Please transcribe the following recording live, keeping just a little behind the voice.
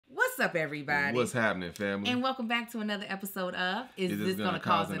up, everybody? What's happening, family? And welcome back to another episode of Is This Gonna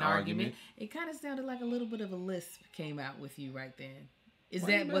Cause an Argument? It kind of sounded like a little bit of a lisp came out with you right then. Is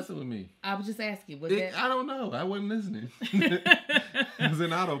Why that what's with me? I was just asking. I don't know. I wasn't listening. It was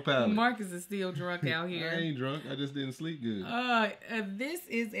an autopilot. Marcus is still drunk out here. I ain't drunk. I just didn't sleep good. This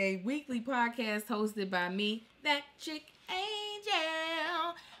is a weekly podcast hosted by me, that chick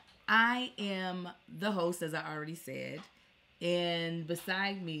Angel. I am the host, as I already said. And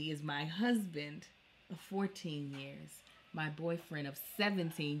beside me is my husband of 14 years. My boyfriend of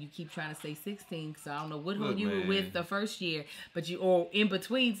 17. You keep trying to say 16, so I don't know what who you were with the first year. But you, or in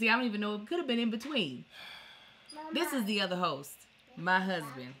between. See, I don't even know. It could have been in between. Mama. This is the other host, my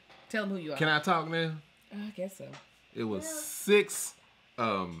husband. Tell him who you are. Can I talk now? I guess so. It was 6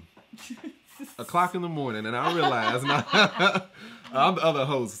 o'clock in the morning, and I realized I'm the other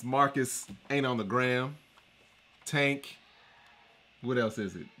host. Marcus ain't on the gram. Tank. What else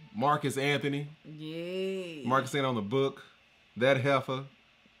is it? Marcus Anthony. Yeah. Marcus ain't on the book. That heifer.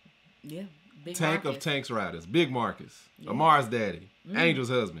 Yeah. Big Tank Marcus. of Tanks Riders. Big Marcus. Yeah. Amar's daddy. Angel's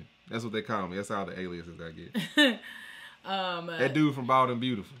husband. That's what they call me. That's all the aliases I get. That dude from Bald and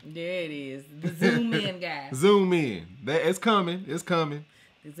Beautiful. There it is. The Zoom In guy. Zoom In. It's coming. It's coming.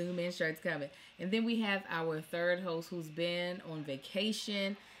 The Zoom In shirt's coming. And then we have our third host who's been on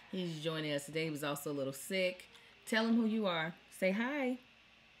vacation. He's joining us today. He was also a little sick. Tell him who you are. Say hi.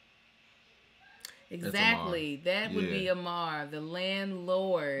 Exactly. That would be Amar, the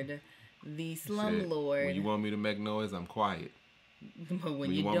landlord, the slumlord. When you want me to make noise, I'm quiet. But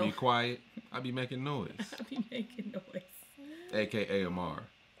when you want me quiet, I be making noise. I be making noise. AKA Amar.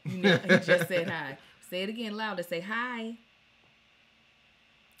 You know, he just said hi. Say it again louder. Say hi.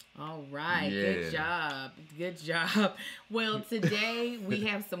 All right. Yeah. Good job. Good job. Well, today we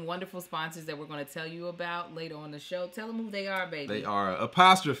have some wonderful sponsors that we're going to tell you about later on the show. Tell them who they are, baby. They are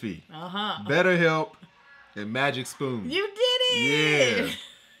Apostrophe. BetterHelp and Magic Spoon. You did it. Yeah.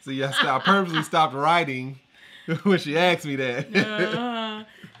 See, I purposely stopped writing when she asked me that.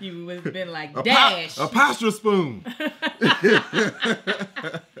 You would have been like, dash. Apostrophe Spoon.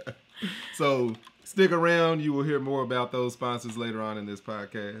 So stick around. You will hear more about those sponsors later on in this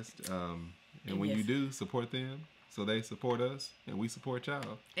podcast. And when you do, support them so they support us and we support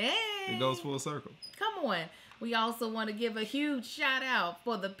y'all. Hey. It goes full circle. Come on. We also want to give a huge shout out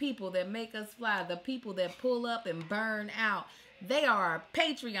for the people that make us fly, the people that pull up and burn out. They are our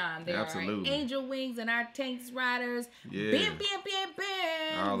Patreon. They are our Angel Wings and our Tanks Riders. Yeah. Bam, bam, bam,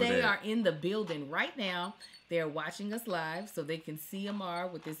 bam. They are in the building right now. They're watching us live so they can see Amar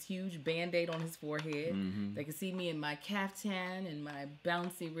with this huge Band-Aid on his forehead. Mm-hmm. They can see me in my caftan and my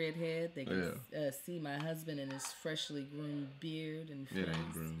bouncy red head. They can see my husband in his freshly groomed beard and face. It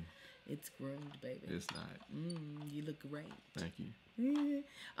ain't groomed. It's groomed, baby. It's not. You look great. Thank you.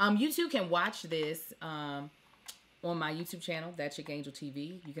 You too can watch this on my YouTube channel, That Chick Angel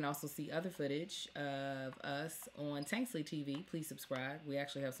TV. You can also see other footage of us on Tanksley TV. Please subscribe. We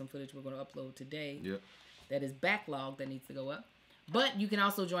actually have some footage we're going to upload today. Yep. That is backlog that needs to go up. But you can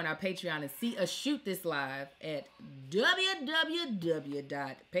also join our Patreon and see us shoot this live at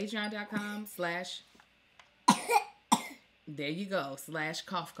www.patreon.com/ there you go,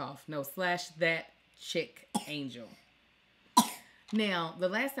 /cough. No, /that chick angel. Now, the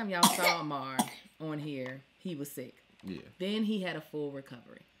last time y'all saw Amar on here, he was sick. Yeah. Then he had a full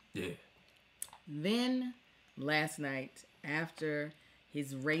recovery. Yeah. Then last night, after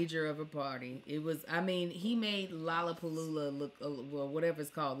his rager of a party, he made Lollapalooza look, well, whatever it's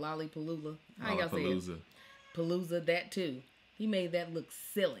called, Lollapalooza. How y'all say it? Palooza, that too. He made that look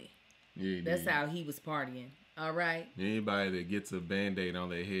silly. Yeah, that's how he was partying. All right. Anybody that gets a Band-Aid on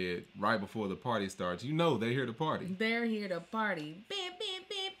their head right before the party starts, they're here to party. They're here to party. Bam, bam,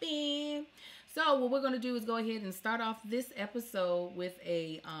 bam, bam. So what we're going to do is go ahead and start off this episode with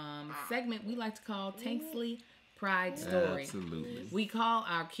a segment we like to call Tanksley Pride Story. Absolutely. We call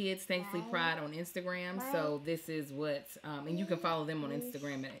our kids Tanksley Pride on Instagram. So this is what, and you can follow them on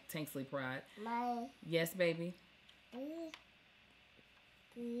Instagram at Tanksley Pride. Yes, baby.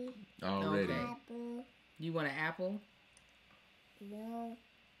 Already. Okay. You want an apple? No.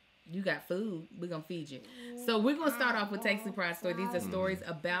 You got food. We're going to feed you. So we're going to start off with Tanksley Pride Story. These are stories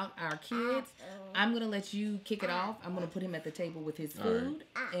about our kids. I'm going to let you kick it off. I'm going to put him at the table with his food.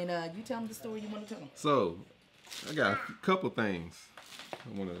 Right. And you tell him the story you want to tell him. So, I got a couple things I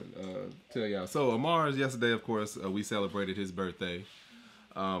want to tell y'all. So, Amar's yesterday, of course, we celebrated his birthday.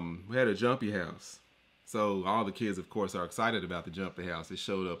 We had a jumpy house. So, all the kids, of course, are excited about the jumpy house. It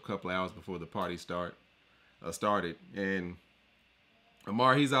showed up a couple hours before the party started. And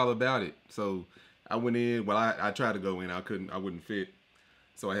Amar, he's all about it. So I went in. Well, I tried to go in. I wouldn't fit.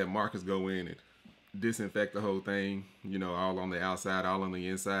 So I had Marcus go in and disinfect the whole thing, you know, all on the outside, all on the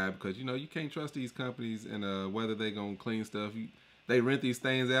inside, because, you know, you can't trust these companies and whether they going to clean stuff. They rent these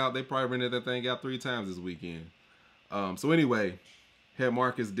things out. They probably rented that thing out 3 times this weekend. So anyway, had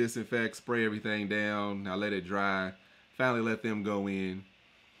Marcus disinfect, spray everything down. I let it dry. Finally let them go in.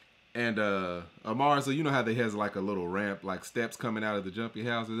 And Amar, so you know how they has like a little ramp, like steps coming out of the jumpy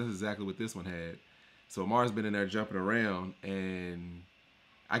houses? That's exactly what this one had. So Amar's been in there jumping around, and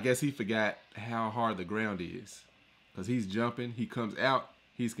I guess he forgot how hard the ground is. Because he's jumping, he comes out,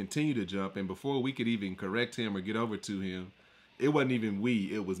 he's continued to jump, and before we could even correct him or get over to him, it wasn't even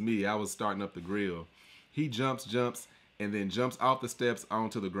we, it was me. I was starting up the grill. He jumps, and then jumps off the steps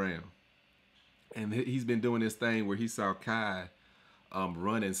onto the ground. And he's been doing this thing where he saw Kai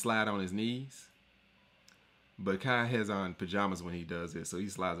run and slide on his knees. But Kai has on pajamas when he does it, so he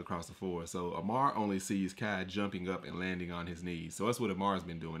slides across the floor. So Amar only sees Kai jumping up and landing on his knees. So that's what Amar's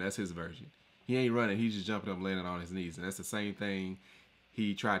been doing. That's his version. He ain't running. He's just jumping up and landing on his knees. And that's the same thing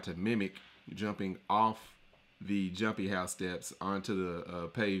he tried to mimic, jumping off the jumpy house steps onto the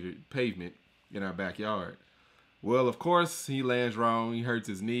pavement in our backyard. Well, of course, he lands wrong. He hurts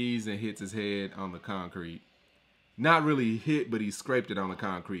his knees and hits his head on the concrete. Not really hit, but he scraped it on the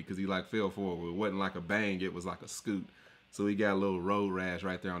concrete because he like fell forward. It wasn't like a bang, it was like a scoot. So he got a little road rash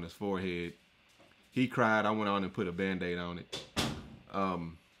right there on his forehead. He cried. I went on and put a Band-Aid on it.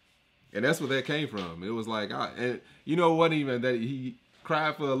 And that's where that came from. It was like, and you know, it wasn't even that he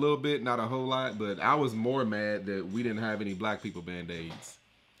cried for a little bit, not a whole lot, but I was more mad that we didn't have any black people Band-Aids.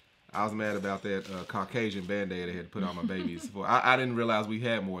 I was mad about that Caucasian Band-Aid I had to put on my babies. I didn't realize we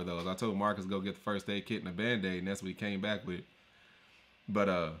had more of those. I told Marcus go get the first aid kit and a Band-Aid, and that's what he came back with.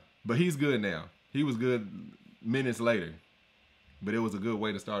 But he's good now. He was good minutes later. But it was a good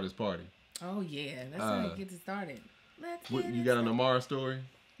way to start his party. Oh, yeah. That's how you get it started. You got an Amar story?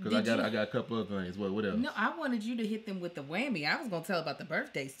 Because I got a couple other things. What else? No, I wanted you to hit them with the whammy. I was going to tell about the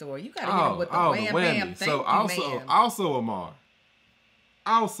birthday story. You got to hit them with the wham, bam, thank you, Also Amar.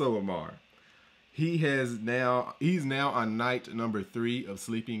 He's now on night number 3 of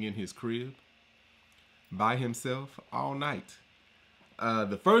sleeping in his crib by himself all night.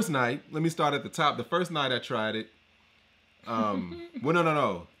 The first night, let me start at the top. The first night I tried it. Well,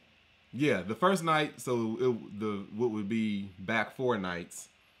 no. Yeah, the first night, so what would be back 4 nights,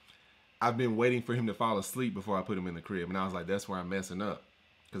 I've been waiting for him to fall asleep before I put him in the crib. And I was like, that's where I'm messing up.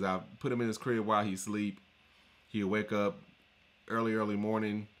 Because I put him in his crib while he sleep. He'll wake up early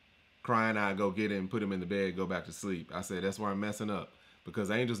morning, crying. I go get him, put him in the bed, go back to sleep. I said, that's where I'm messing up. Because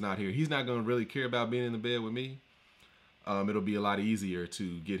Angel's not here. He's not going to really care about being in the bed with me. It'll be a lot easier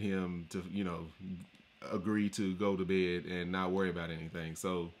to get him to, you know, agree to go to bed and not worry about anything.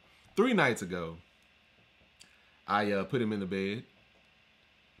 So 3 nights ago, I put him in the bed,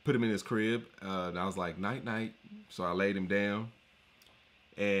 put him in his crib, and I was like, night. So I laid him down,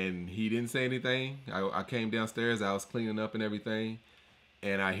 and he didn't say anything. I came downstairs, I was cleaning up and everything,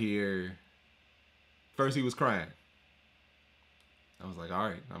 and I hear, first he was crying. I was like, all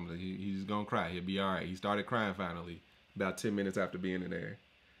right, he's just gonna cry, he'll be all right. He started crying finally, about 10 minutes after being in there.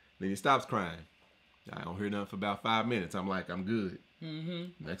 Then he stops crying. I don't hear nothing for about 5 minutes. I'm like, I'm good.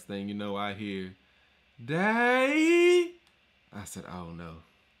 Next thing you know, I hear, Daddy. I said, oh no.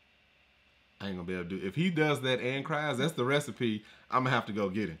 I ain't gonna be able to do it. If he does that and cries, that's the recipe. I'm gonna have to go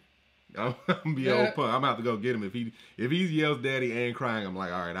get him. I'm gonna be old punk. I'm gonna have to go get him. If he yells daddy and crying, I'm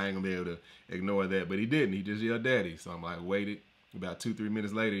like, all right, I ain't gonna be able to ignore that. But he didn't. He just yelled daddy. So I'm like, waited. About 2-3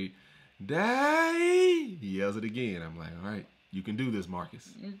 minutes later, Daddy! He yells it again. I'm like, all right, you can do this, Marcus.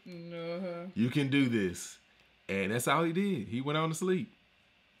 You can do this. And that's all he did. He went on to sleep.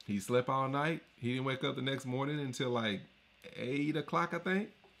 He slept all night. He didn't wake up the next morning until like 8 o'clock, I think.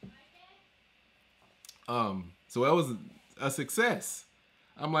 So that was a success.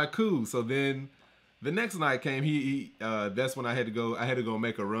 I'm like, cool. So then the next night came, that's when I had to go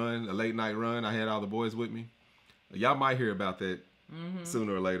make a run, a late night run. I had all the boys with me. Y'all might hear about that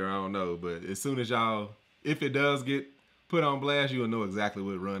sooner or later. I don't know. But as soon as y'all, if it does get put on blast, you'll know exactly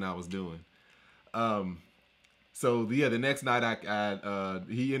what run I was doing. So the next night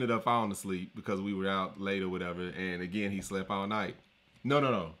he ended up falling asleep because we were out late or whatever. And again, he slept all night.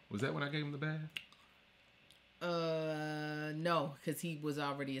 No. Was that when I gave him the bath? No, because he was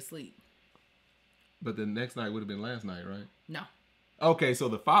already asleep. But the next night would have been last night, right? No. Okay, so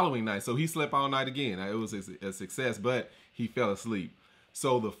the following night, so he slept all night again. It was a success, but he fell asleep.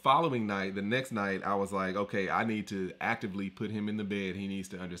 So the following night, the next night, I was like, okay, I need to actively put him in the bed. He needs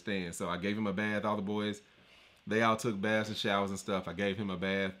to understand. So I gave him a bath. All the boys, they all took baths and showers and stuff. I gave him a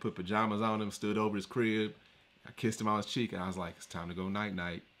bath, put pajamas on him, stood over his crib, I kissed him on his cheek, and I was like, it's time to go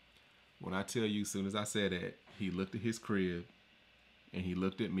night-night. When I tell you, as soon as I said that, he looked at his crib, and he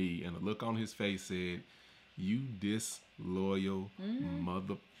looked at me, and the look on his face said, you disloyal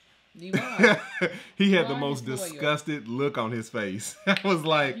mother... You are. He had the most disgusted look on his face. I was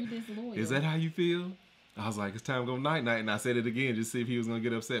like, You disloyal. Is that how you feel? I was like, it's time to go night-night. And I said it again just to see if he was going to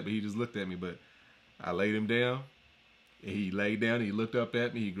get upset. But he just looked at me. But I laid him down. And he laid down. He looked up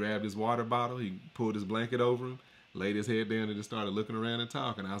at me. He grabbed his water bottle. He pulled his blanket over him. Laid his head down and just started looking around and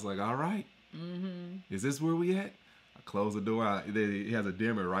talking. I was like, all right. Is this where we at? I closed the door. He has a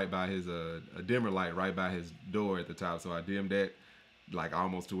dimmer right by his, a dimmer light right by his door at the top. So I dimmed that. Like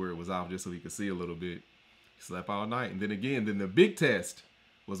almost to where it was off just so he could see a little bit. He slept all night. And then the big test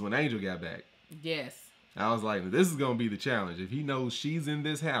was when Angel got back. Yes. I was like, this is going to be the challenge. If he knows she's in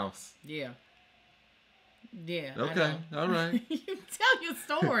this house. Yeah. Yeah. Okay. All right. Tell your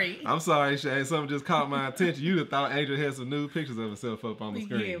story. I'm sorry, Shane. Something just caught my attention. You'd have thought Angel had some nude pictures of herself up on the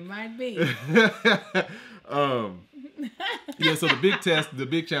screen. Yeah, it might be. Yeah, so the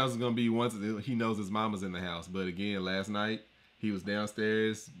big challenge is going to be once he knows his mama's in the house. But again, last night, he was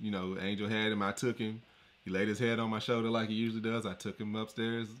downstairs, Angel had him, I took him. He laid his head on my shoulder like he usually does. I took him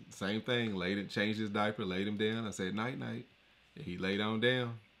upstairs, same thing, changed his diaper, laid him down. I said, night-night. And he laid on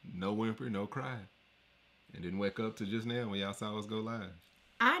down, no whimper, no cry. And didn't wake up to just now when y'all saw us go live.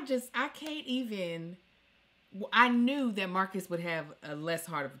 I can't even, I knew that Marcus would have a less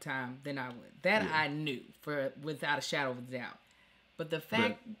hard of a time than I would. That I knew, without a shadow of a doubt. But the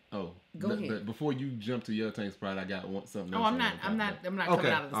fact. Go ahead. But before you jump to your tank's pride, I got something else. Oh, I'm not coming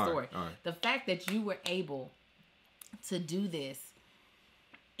out of the story. All right. The fact that you were able to do this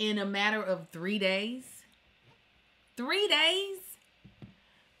in a matter of 3 days. 3 days.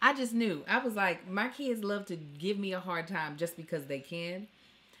 I just knew. I was like, my kids love to give me a hard time just because they can.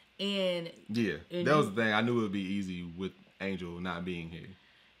 And that was the thing. I knew it would be easy with Angel not being here.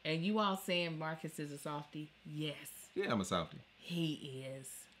 And you all saying Marcus is a softie? Yes. Yeah, I'm a softie. He is.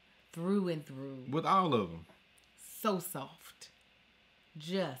 Through and through. With all of them. So soft.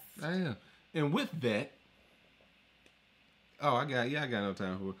 Just. I am. And with that. Oh, I got no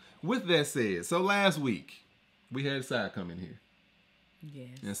time for it. With that said, so last week, we had Sai come in here.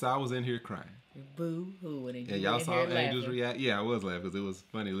 Yes. And Sai was in here crying. Boo-hooing. And y'all saw Angel's reaction. Yeah, I was laughing because it was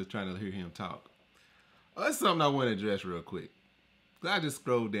funny trying to hear him talk. That's something I want to address real quick. I just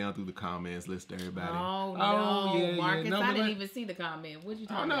scrolled down through the comments, list everybody. Oh, no, Marcus, no, I didn't even see the comment. What you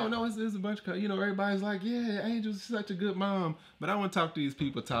talking about? No, it's a bunch of, everybody's like, yeah, Angel's such a good mom. But I want to talk to these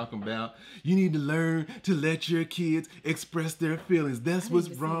people talking about, you need to learn to let your kids express their feelings. That's what's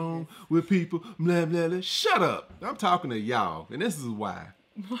wrong with people, blah, blah, blah. Shut up. I'm talking to y'all, and this is why.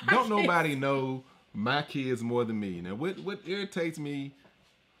 Don't nobody know my kids more than me. Now, what irritates me,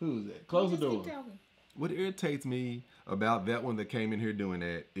 who's that? Close the door. What irritates me about that one that came in here doing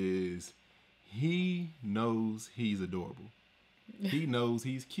that is he knows he's adorable. He knows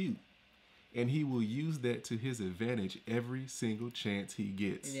he's cute. And he will use that to his advantage every single chance he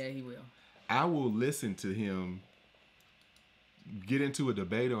gets. Yeah, he will. I will listen to him get into a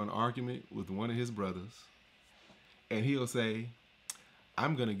debate or an argument with one of his brothers. And he'll say,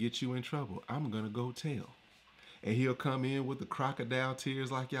 I'm going to get you in trouble. I'm going to go tell. And he'll come in with the crocodile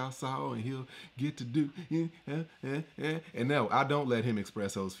tears like y'all saw, and he'll get to do, and no, I don't let him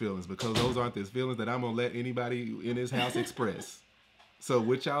express those feelings because those aren't his feelings that I'm going to let anybody in his house express. So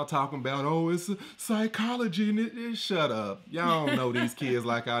what y'all talking about, it's psychology, and shut up. Y'all don't know these kids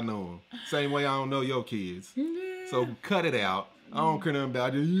like I know them. Same way I don't know your kids. So cut it out. I don't care nothing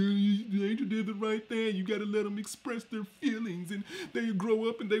about it. The Angel did the right thing. You got to let them express their feelings, and they grow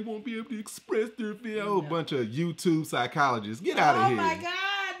up and they won't be able to express their feelings. Oh, bunch of YouTube psychologists. Get out of here. Oh, my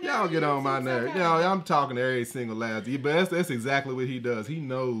God. Y'all get on my nerve. I'm talking to every single last. But that's exactly what he does. He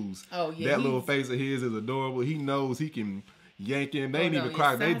knows that little face of his is adorable. He knows he can yank him. They ain't even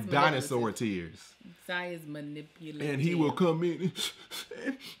cry. They dinosaur tears. Sai is manipulative. And he will come in.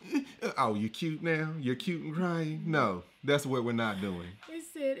 Oh, you cute now? You're cute and crying? No, that's what we're not doing. It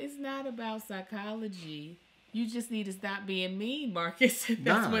said it's not about psychology. You just need to stop being mean, Marcus.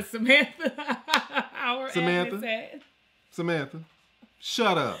 That's what Samantha, our admin said. Samantha,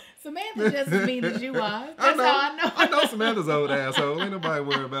 shut up. Samantha's just as mean as you are. That's how I know. I know Samantha's old asshole. Ain't nobody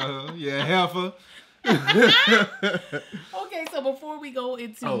worried about her. Yeah, heifer. Okay, so before we go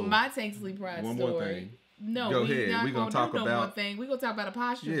into my Tanksley Pride story. One more thing. No, go ahead. We're going to talk about one more thing. We're going to talk about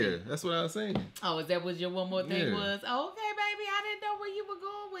apostrophe. Yeah, that's what I was saying. Oh, is that what your one more thing was? Okay, baby, I didn't know where you were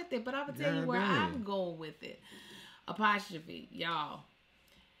going with it, but I'm going to tell you where I'm going with it. Apostrophe, y'all.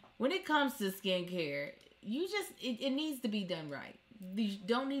 When it comes to skincare, you just, it needs to be done right. You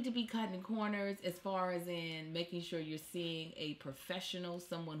don't need to be cutting corners as far as in making sure you're seeing a professional,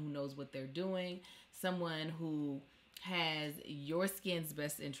 someone who knows what they're doing, someone who has your skin's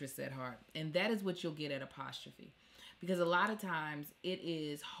best interests at heart. And that is what you'll get at Apostrophe. Because a lot of times it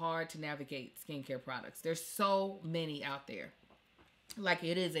is hard to navigate skincare products. There's so many out there. Like,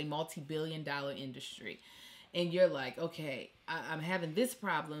 it is a multi-billion-dollar industry. And you're like, okay, I'm having this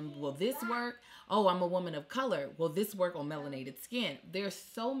problem. Will this work? Oh, I'm a woman of color. Will this work on melanated skin? There's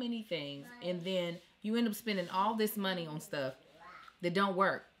so many things. And then you end up spending all this money on stuff that don't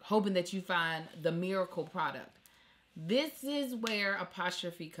work, hoping that you find the miracle product. This is where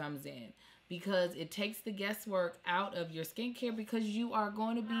Apostrophe comes in, because it takes the guesswork out of your skincare, because you are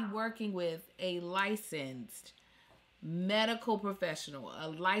going to be working with a licensed medical professional, a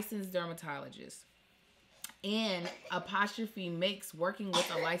licensed dermatologist. And Apostrophe makes working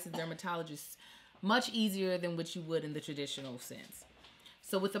with a licensed dermatologist much easier than what you would in the traditional sense.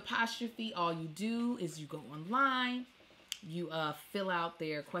 So with Apostrophe, all you do is you go online, you fill out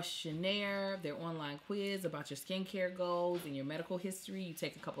their questionnaire, their online quiz about your skincare goals and your medical history. You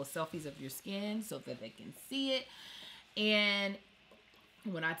take a couple of selfies of your skin so that they can see it. And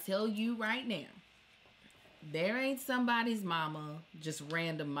when I tell you right now, there ain't somebody's mama, just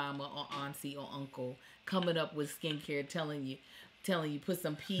random mama or auntie or uncle, coming up with skincare telling you put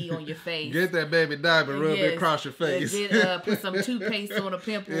some pee on your face. Get that baby diaper, rub it across your face. Put some toothpaste on a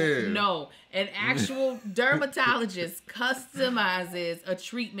pimple. Yeah. No, an actual dermatologist customizes a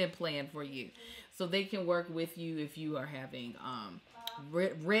treatment plan for you, so they can work with you if you are having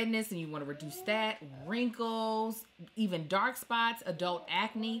redness and you want to reduce that, wrinkles, even dark spots, adult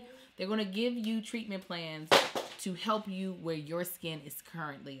acne. They're going to give you treatment plans to help you where your skin is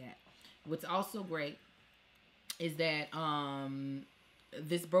currently at. What's also great is that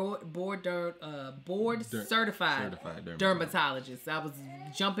this board certified dermatologist. I was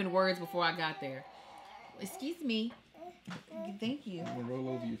jumping words before I got there. Excuse me. Thank you. I'm gonna roll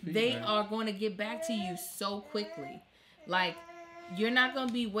over your feet, they are going to get back to you so quickly. Like, you're not going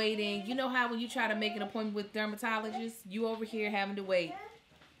to be waiting. You know how when you try to make an appointment with dermatologists, you over here having to wait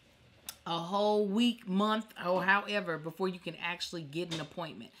a whole week, month, or however before you can actually get an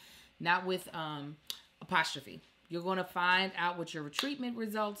appointment. Not with Apostrophe. You're going to find out what your treatment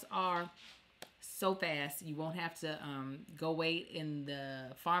results are so fast. You won't have to go wait in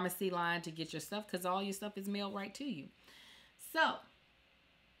the pharmacy line to get your stuff, because all your stuff is mailed right to you. So,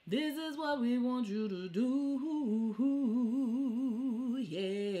 this is what we want you to do.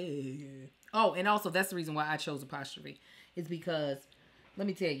 Yeah. Oh, and also that's the reason why I chose Apostrophe. It's because, let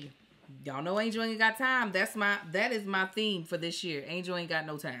me tell you, y'all know Angel ain't got time. That is my theme for this year. Angel ain't got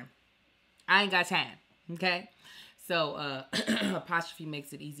no time. I ain't got time. Okay? So, Apostrophe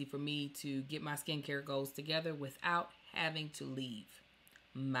makes it easy for me to get my skincare goals together without having to leave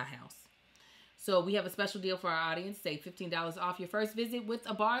my house. So, we have a special deal for our audience. Save $15 off your first visit with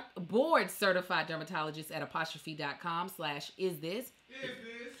a board-certified dermatologist at apostrophe.com/isthis.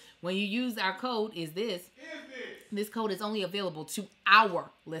 When you use our code, this code is only available to our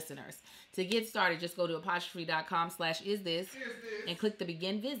listeners. To get started, just go to apostrophe.com/isthis and click the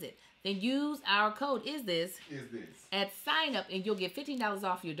begin visit. Then use our code ISTHIS at sign up, and you'll get $15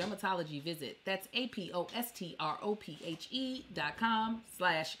 off your dermatology visit. That's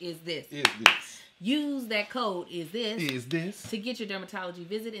apostrophe.com/isthis. Use that code ISTHIS to get your dermatology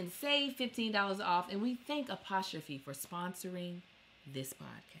visit and save $15 off. And we thank Apostrophe for sponsoring this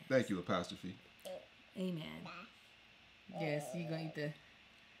podcast. Thank you, Apostrophe. Amen. Yes, you're going to.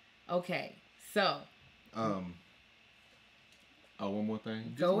 Okay, so. Oh, one more thing.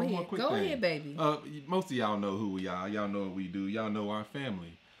 Just Go one ahead. More quick Go thing. ahead, baby. Most of y'all know who we are. Y'all know what we do. Y'all know our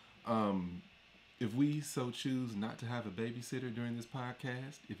family. If we so choose not to have a babysitter during this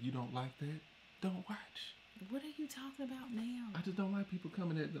podcast, if you don't like that, don't watch. What are you talking about now? I just don't like people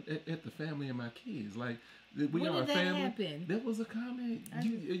coming at the family and my kids. Like, we when are did that family. happen? That was a comment.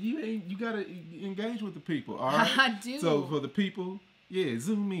 You gotta engage with the people. All right. I do. So for the people,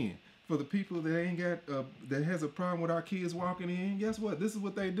 zoom in. For the people that ain't got that has a problem with our kids walking in, guess what? This is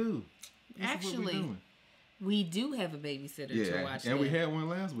what they do. Actually, we do have a babysitter to watch. And we had one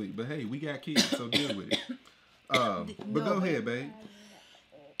last week. But hey, we got kids, so deal with it. But go ahead, babe.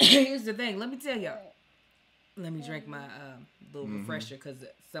 Here's the thing. Let me tell y'all. Let me drink my little refresher because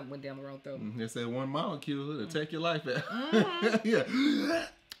something went down the wrong throat. They said one molecule it'll take your life out. Yeah.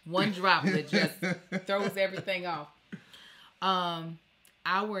 One droplet just throws everything off.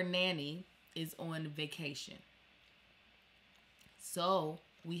 Our nanny is on vacation. So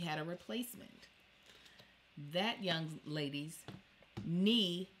we had a replacement. That young lady's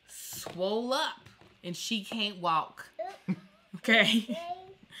knee swole up and she can't walk. Okay.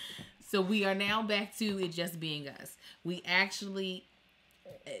 So we are now back to it just being us. We actually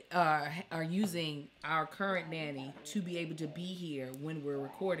are using our current nanny to be able to be here when we're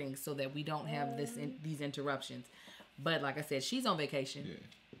recording so that we don't have these interruptions. But like I said, she's on vacation. Yeah.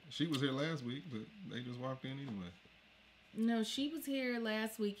 She was here last week, but they just walked in anyway. No, she was here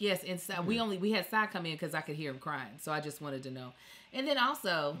last week. Yes, and so we had Sai come in because I could hear him crying. So I just wanted to know. And then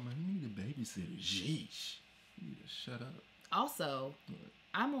also, I'm like, you need a babysitter. Jeez. You need to shut up. Also,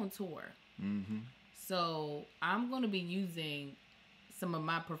 I'm on tour. Mm-hmm. So I'm going to be using some of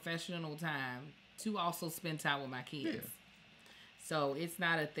my professional time to also spend time with my kids. Yeah. So it's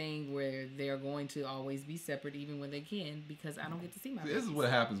not a thing where they're going to always be separate even when they can because I don't get to see my kids. This is what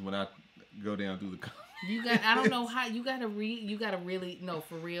happens when I go down through the I don't know how you gotta really know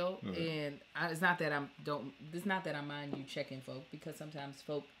for real. And it's not that I mind you checking folk because sometimes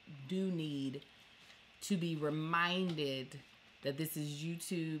folk do need to be reminded that this is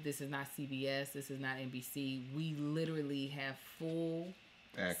YouTube, this is not CBS, this is not NBC. We literally have full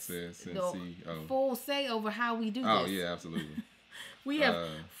access and full say over how we do this. Oh yeah, absolutely. We have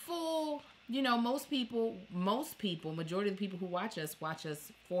full, most people, majority of the people who watch us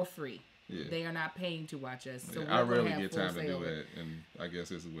for free. Yeah. They are not paying to watch us. So I rarely get time to do that, and I guess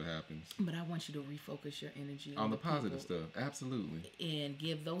this is what happens. But I want you to refocus your energy on the positive stuff. Absolutely. And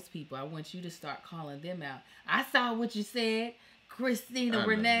give those people, I want you to start calling them out. I saw what you said, Christina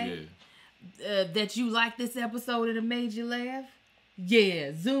Renee, that you liked this episode and it made you laugh.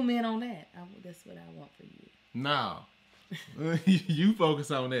 Yeah, zoom in on that. That's what I want for you. No. You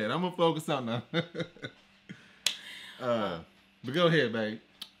focus on that. I'm going to focus on that. But go ahead, babe.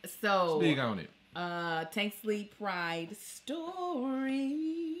 So, speak on it. Tanksley Pride story.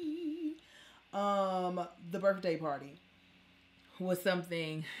 The birthday party was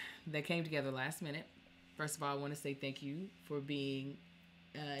something that came together last minute. First of all, I want to say thank you for being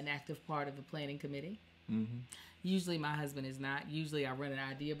an active part of the planning committee. Mm-hmm. Usually my husband is not. Usually I run an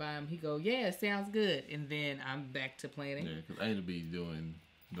idea by him. He go, yeah, sounds good. And then I'm back to planning. Yeah, because Angel be doing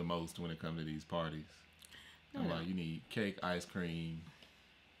the most when it comes to these parties. I'm like, you need cake, ice cream,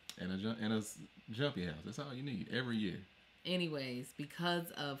 and a jumpy house. That's all you need every year. Anyways,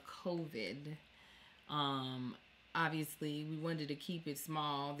 because of COVID, obviously we wanted to keep it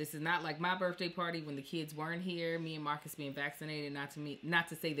small. This is not like my birthday party when the kids weren't here. Me and Marcus being vaccinated. Not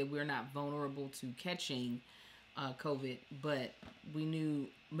to say that we're not vulnerable to catching COVID, but we knew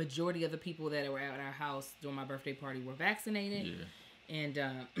majority of the people that were at our house during my birthday party were vaccinated. Yeah. And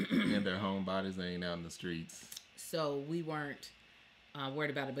and their home bodies, they ain't out in the streets. So we weren't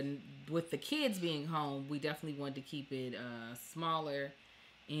worried about it. But with the kids being home, we definitely wanted to keep it smaller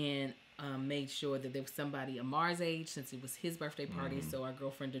and made sure that there was somebody Amar's age since it was his birthday party. Mm-hmm. So our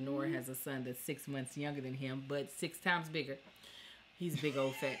girlfriend Denora has a son that's 6 months younger than him, but 6 times bigger. He's big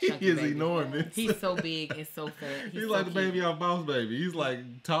old fat chunky He is baby. enormous. He's so big and so fat. He's so like the baby off Boss Baby. He's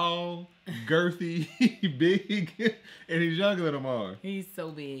like tall, girthy, big, and he's younger than Amar. He's so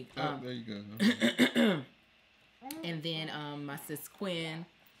big. There you go. And then my sis Quinn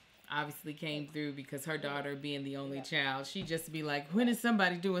obviously came through because her daughter being the only child, she just be like, when is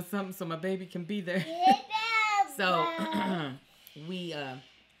somebody doing something so my baby can be there? So we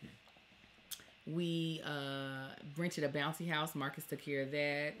rented a bouncy house. Marcus took care of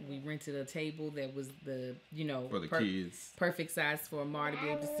that. We rented a table that was the for the kids, perfect size for Amar to be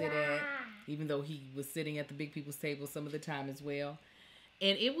able to sit at, even though he was sitting at the big people's table some of the time as well.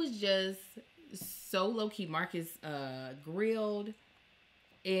 And it was just so low key. Marcus grilled,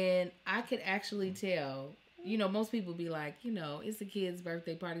 and I could actually tell. Most people be like, it's a kid's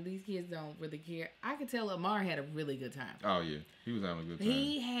birthday party. These kids don't really care. I could tell Amar had a really good time. Oh, yeah. He was having a good time.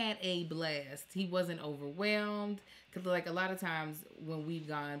 He had a blast. He wasn't overwhelmed. Because, like, a lot of times when we've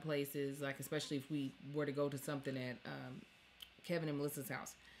gone places, like, especially if we were to go to something at Kevin and Melissa's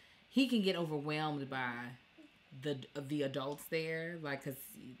house, he can get overwhelmed by the adults there. Like, because,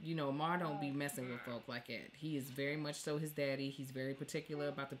 Amar don't be messing with folk like that. He is very much so his daddy. He's very particular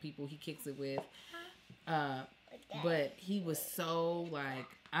about the people he kicks it with. But he was so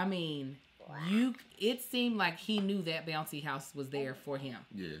it seemed like he knew that bouncy house was there for him.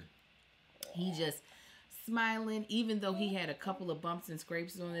 Yeah. He just smiling, even though he had a couple of bumps and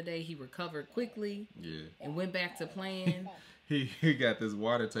scrapes during the day, he recovered quickly. Yeah. And went back to playing. he got this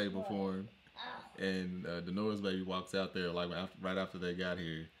water table for him, and Denora's baby walks out there right after they got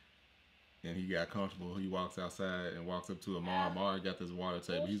here. And he got comfortable. He walks outside and walks up to Amar. Amar got this water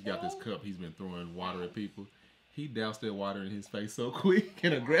table. He's got this cup. He's been throwing water at people. He doused that water in his face so quick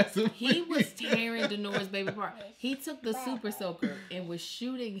and aggressive. He was tearing Denora's baby apart. He took the super soaker and was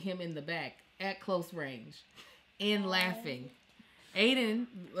shooting him in the back at close range and laughing. Aiden,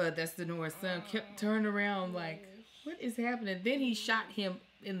 that's Denora's son, kept turning around like, what is happening? Then he shot him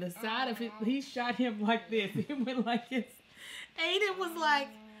in the side of it. He shot him like this. It went like this. Aiden was like,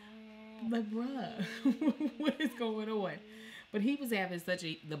 bruh, what is going on? But he was having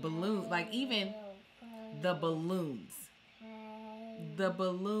the balloons, like even the balloons. The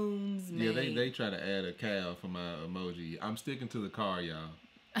balloons, man. Yeah, they try to add a cow for my emoji. I'm sticking to the car, y'all.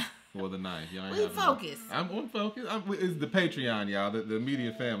 Or the knife. Y'all ain't focus. I'm focused. It's the Patreon, y'all. The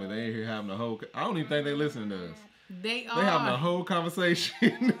media family. They ain't here having a whole... I don't even think they listening to us. They are. They having a whole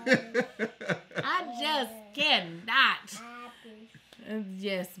conversation. I just cannot.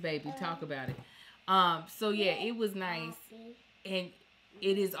 Yes, baby. Talk about it. So, yeah, it was nice. And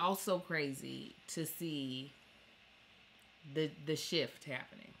it is also crazy to see the shift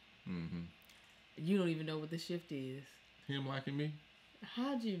happening. Mm-hmm. You don't even know what the shift is. Him liking me?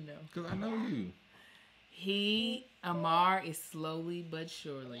 How'd you know? Because I know you. Amar is slowly but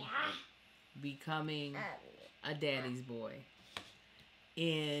surely becoming a daddy's boy.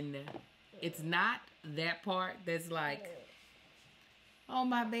 And it's not that part that's like, oh,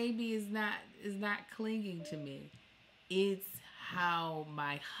 my baby is not clinging to me. It's how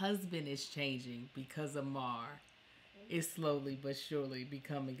my husband is changing because Amar is slowly but surely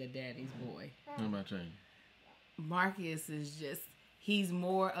becoming a daddy's boy. How am I changing? Marcus is just, he's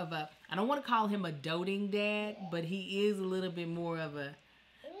more of a, I don't want to call him a doting dad, but he is a little bit more of a,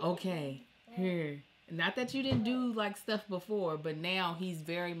 okay, here. Not that you didn't do like stuff before, but now he's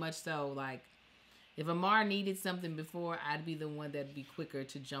very much so like, if Amar needed something before, I'd be the one that'd be quicker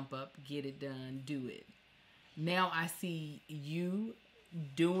to jump up, get it done, do it. Now I see you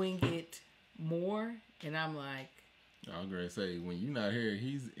doing it more, and I'm like, I was going to say, when you're not here,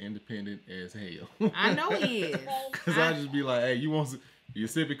 he's independent as hell. I know he is. Because I just be like, hey, you want your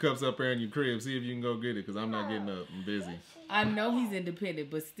sippy cups up there in your crib, see if you can go get it, because I'm not getting up. I'm busy. I know he's independent,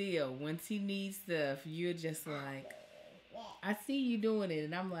 but still, once he needs stuff, you're just like, I see you doing it.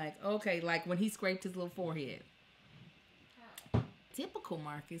 And I'm like, okay, like when he scraped his little forehead. Typical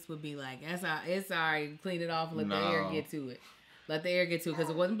Marcus would be like, it's all right, clean it off and let the air get to it. Let the air get to it,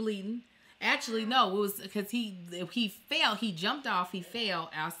 because it wasn't bleeding. Actually, no, it was because he fell. He jumped off. He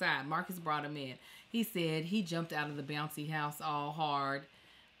fell outside. Marcus brought him in. He said he jumped out of the bouncy house all hard.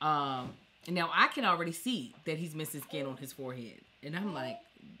 And now I can already see that he's missing skin on his forehead. And I'm like,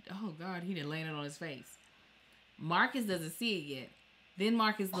 oh, God, he didn't land it on his face. Marcus doesn't see it yet. Then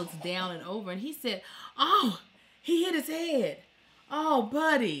Marcus looks down and over, and he said, oh, he hit his head. Oh,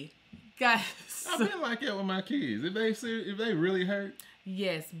 buddy. Guys. I've been like that with my kids. If they really hurt.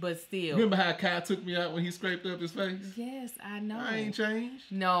 Yes, but still. Remember how Kai took me out when he scraped up his face? Yes, I know. I ain't changed.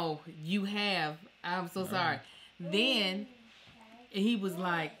 No, you have. I'm so sorry. Then he was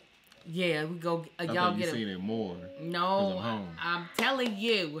like, yeah, we go. Y'all get it. Seen it more. No, I'm home. I'm telling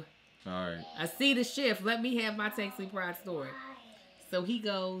you. All right. I see the shift. Let me have my Tanksley Pride story. So he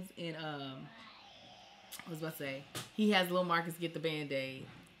goes and I was about to say, he has little Marcus get the Band-Aid.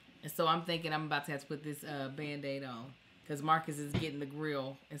 And so I'm thinking I'm about to have to put this Band-Aid on. Because Marcus is getting the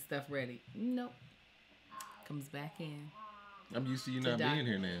grill and stuff ready. Nope. Comes back in. I'm used to you not being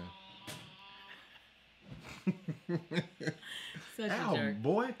here now. Such Ow, a jerk.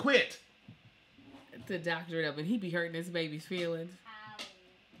 boy, quit. To doctor it up. And he be hurting his baby's feelings.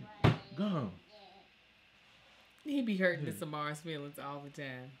 Go. He be hurting his Samar's feelings all the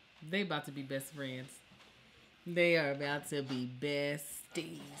time. They about to be best friends. They are about to be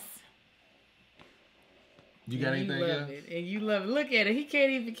besties. You got anything else? And you love it. Look at it. He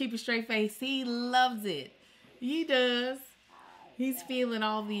can't even keep a straight face. He loves it. He does. He's feeling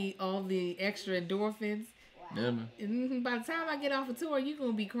all the extra endorphins. Yeah, man. And by the time I get off a tour, you're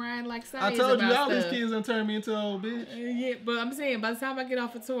going to be crying like Science I told you, all stuff. these kids done turned me into an old bitch. Yeah, but I'm saying, by the time I get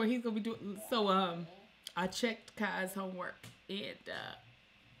off a tour, he's going to be doing... So, I checked Kai's homework, and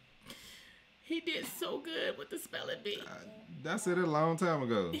he did so good with the spelling bee. I said it a long time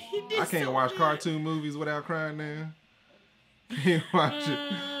ago. He did I can't so watch good. cartoon movies without crying now. Can't watch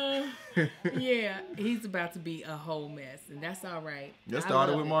it. Yeah, he's about to be a whole mess, and that's all right. That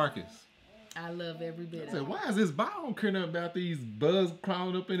started with Marcus. I love every bit I said, of it. why is this bone caring about these bugs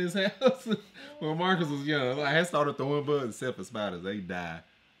crawling up in his house? When Marcus was young, like, I started throwing bugs except for spiders. They die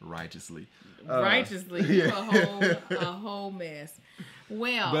righteously. Righteously. Yeah. A whole mess.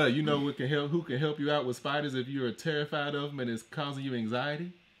 Well. But you know who can help you out with spiders if you're terrified of them and it's causing you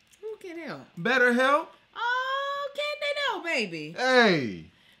anxiety? Who can help? Better help. Oh, can they know, baby? Hey.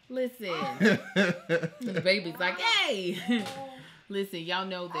 Listen. The baby's like, hey. Listen, y'all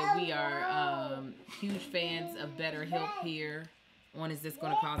know that we are huge fans of BetterHelp here on Is This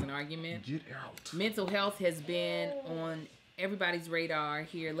Going to Cause an Argument? Get out. Mental health has been on everybody's radar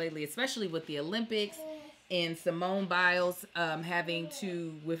here lately, especially with the Olympics and Simone Biles having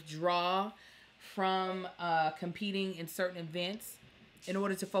to withdraw from competing in certain events in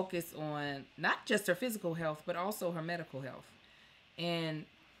order to focus on not just her physical health, but also her medical health. And,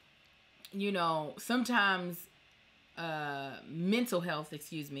 you know, sometimes mental health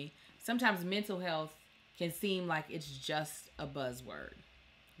can seem like it's just a buzzword,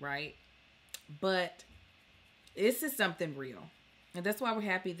 right? But this is something real. And that's why we're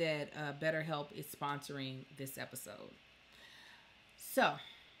happy that BetterHelp is sponsoring this episode. So,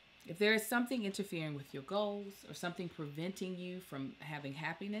 if there is something interfering with your goals or something preventing you from having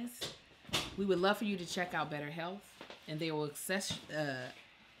happiness, we would love for you to check out BetterHelp, and they will assess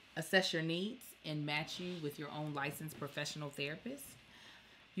your needs and match you with your own licensed professional therapist.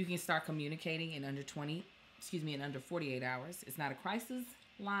 You can start communicating in under 48 hours. It's not a crisis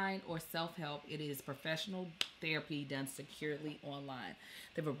line or self-help. It is professional therapy done securely online.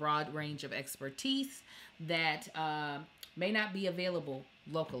 They have a broad range of expertise that may not be available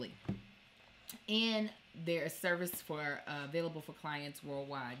locally. And there is service available for clients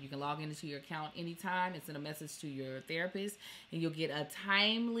worldwide. You can log into your account anytime and send a message to your therapist, and you'll get a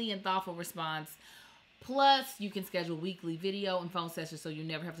timely and thoughtful response. Plus, you can schedule weekly video and phone sessions so you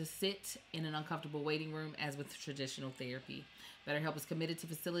never have to sit in an uncomfortable waiting room as with traditional therapy. BetterHelp is committed to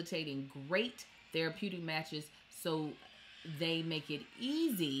facilitating great therapeutic matches, so they make it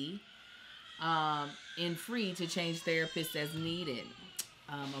easy and free to change therapists as needed.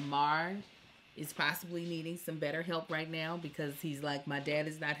 Amar is possibly needing some better help right now because he's like, my dad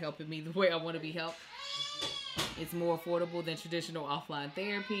is not helping me the way I want to be helped. It's more affordable than traditional offline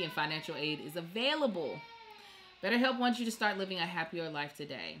therapy, and financial aid is available. BetterHelp wants you to start living a happier life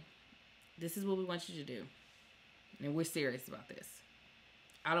today. This is what we want you to do. And we're serious about this.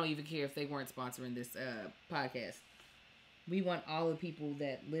 I don't even care if they weren't sponsoring this podcast. We want all the people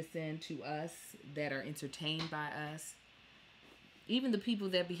that listen to us, that are entertained by us, even the people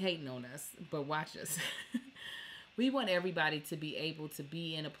that be hating on us, but watch us. We want everybody to be able to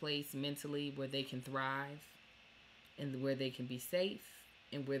be in a place mentally where they can thrive, and where they can be safe,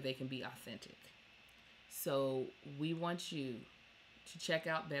 and where they can be authentic. So we want you to check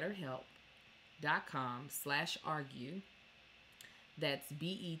out BetterHelp.com/argue. That's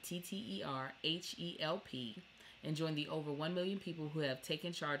BetterHelp, and join the over 1 million people who have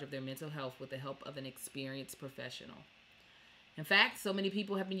taken charge of their mental health with the help of an experienced professional. In fact, so many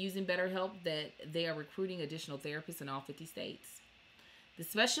people have been using BetterHelp that they are recruiting additional therapists in all 50 states. The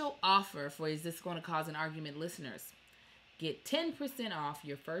special offer for Is This Going to Cause an Argument listeners: get 10% off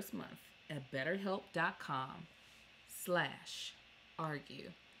your first month at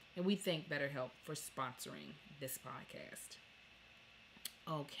BetterHelp.com/argue. And we thank BetterHelp for sponsoring this podcast.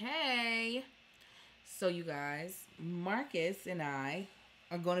 Okay. So you guys, Marcus and I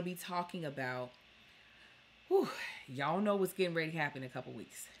are going to be talking about, y'all know what's getting ready to happen in a couple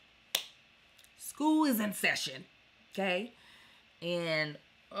weeks. School is in session. Okay. And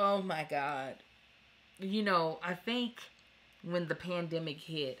oh my God. You know, I think when the pandemic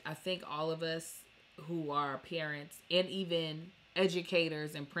hit, I think all of us who are parents and even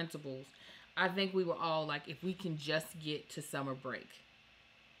educators and principals, I think we were all like, if we can just get to summer break,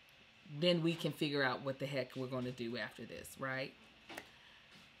 then we can figure out what the heck we're going to do after this, right?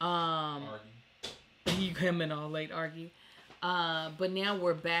 You come in all late, argue. But now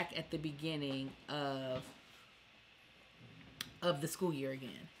we're back at the beginning of the school year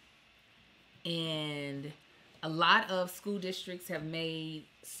again. And a lot of school districts have made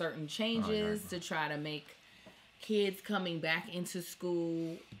certain changes to try to make kids coming back into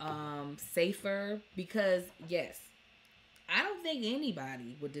school safer. Because, yes, I don't think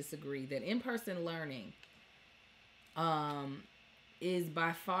anybody would disagree that in-person learning is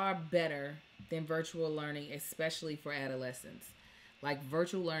by far better than virtual learning, especially for adolescents. Like,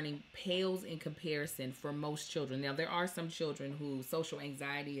 virtual learning pales in comparison for most children. Now, there are some children whose social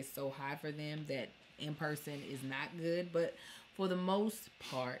anxiety is so high for them that in-person is not good. But for the most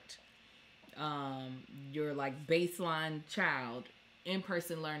part, your, like, baseline child,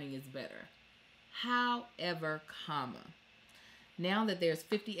 in-person learning is better. However, now that there's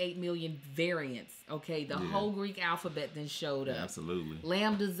 58 million variants, okay, the whole Greek alphabet then showed up. Absolutely.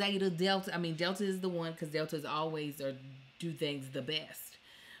 Lambda, Zeta, Delta. I mean, Delta is the one, because Delta is always do things the best.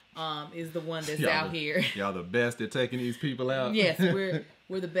 Is the one that's out here. Y'all the best at taking these people out. Yes, we're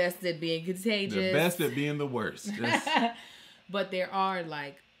the best at being contagious. The best at being the worst. But there are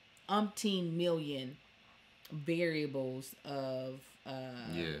like umpteen million variables of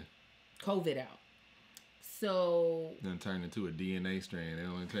COVID out. So then turn into a DNA strand. It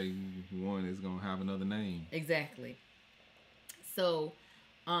only take one is gonna have another name. Exactly. So,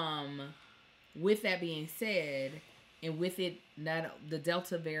 with that being said, and with it, not the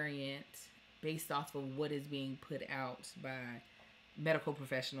Delta variant, based off of what is being put out by medical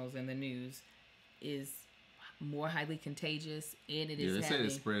professionals in the news, is more highly contagious, and it is they say having,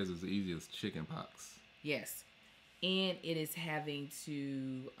 it spreads as easy as chicken pox. yes, and it is having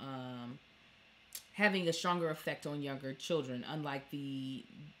to having a stronger effect on younger children, unlike the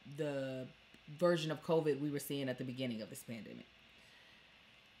version of COVID we were seeing at the beginning of this pandemic.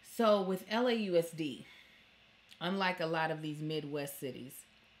 So with LAUSD, unlike a lot of these Midwest cities,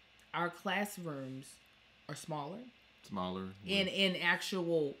 our classrooms are smaller. Smaller. In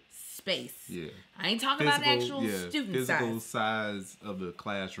actual space. Yeah. I ain't talking about actual student physical size. of the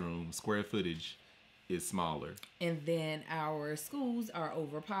classroom, square footage is smaller. And then our schools are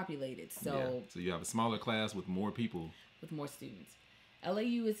overpopulated. So you have a smaller class with more people. With more students.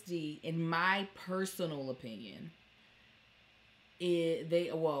 LAUSD, in my personal opinion,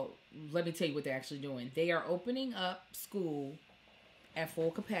 let me tell you what they're actually doing. They are opening up school at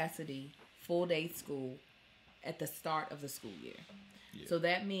full capacity, full day school, at the start of the school year. Yeah. So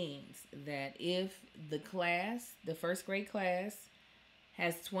that means that if the first grade class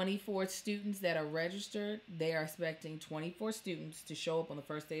has 24 students that are registered, they are expecting 24 students to show up on the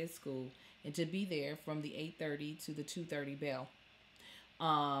first day of school and to be there from the 8:30 to the 2:30 bell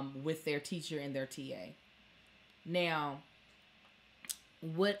with their teacher and their TA. Now,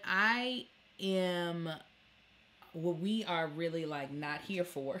 what we are really not here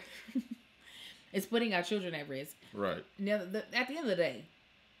for is putting our children at risk. Right. Now, at the end of the day,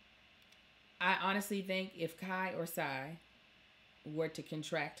 I honestly think if Kai or Sai were to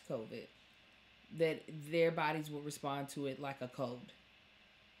contract COVID, that their bodies would respond to it like a cold.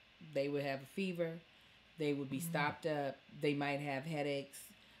 They would have a fever. They would be stopped up. They might have headaches.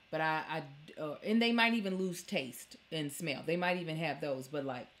 But and they might even lose taste and smell. They might even have those. But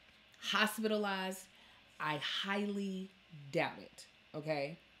hospitalized, I highly doubt it.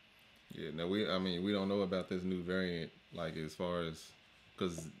 Okay? Yeah, no, we don't know about this new variant, as far as,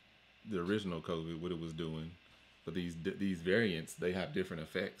 because the original COVID, what it was doing, but these variants, they have different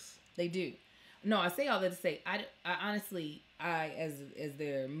effects. They do. No, I say all that to say, I honestly, as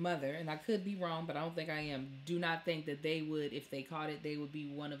their mother, and I could be wrong, but I don't think I am, do not think that they would, if they caught it, they would be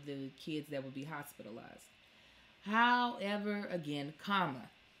one of the kids that would be hospitalized. However, again,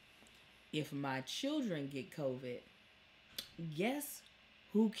 if my children get COVID, guess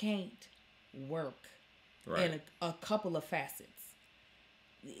who can't work in a couple of facets?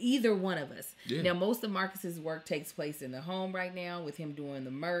 Either one of us. Yeah. Now, most of Marcus's work takes place in the home right now with him doing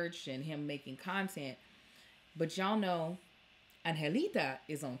the merch and him making content. But y'all know, Angelita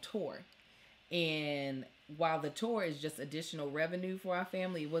is on tour. And while the tour is just additional revenue for our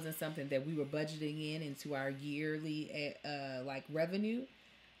family, it wasn't something that we were budgeting into our yearly revenue.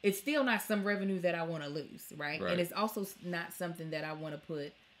 It's still not some revenue that I want to lose, right? And it's also not something that I want to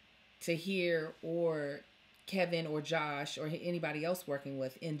put Tahir or Kevin or Josh or anybody else working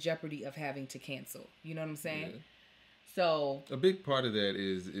with in jeopardy of having to cancel. You know what I'm saying? Yeah. So a big part of that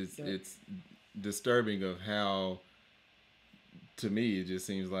is it's disturbing of how, to me, it just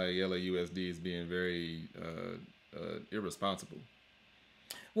seems like LAUSD is being very irresponsible.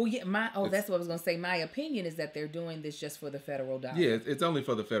 Well, yeah, that's what I was going to say. My opinion is that they're doing this just for the federal dollar. Yeah, it's only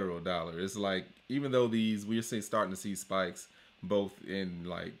for the federal dollar. It's even though we're starting to see spikes both in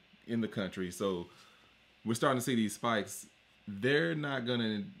the country, so we're starting to see these spikes, they're not going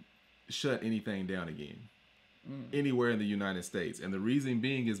to shut anything down again anywhere in the United States. And the reason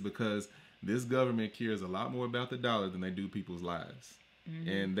being is because this government cares a lot more about the dollar than they do people's lives. Mm-hmm.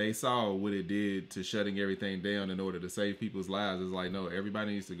 And they saw what it did to shutting everything down in order to save people's lives. It's no,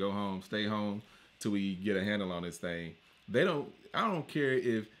 everybody needs to go home, stay home till we get a handle on this thing. I don't care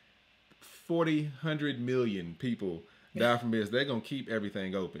if 100 million people die from this. They're going to keep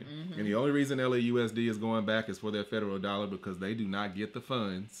everything open. Mm-hmm. And the only reason LAUSD is going back is for their federal dollar, because they do not get the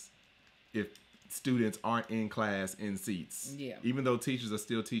funds if students aren't in class in seats. Yeah. Even though teachers are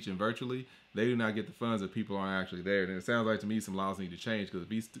still teaching virtually, they do not get the funds if people aren't actually there. And it sounds like to me some laws need to change, because if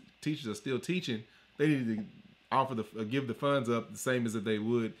these teachers are still teaching, they need to give the funds up the same as if they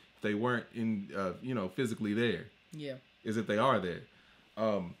would if they weren't in physically there. Yeah. As if they are there.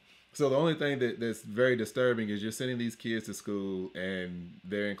 So the only thing that's very disturbing is you're sending these kids to school and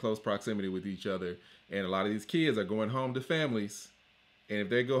they're in close proximity with each other, and a lot of these kids are going home to families. And if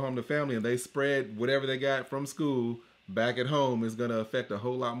they go home to family and they spread whatever they got from school back at home, it's going to affect a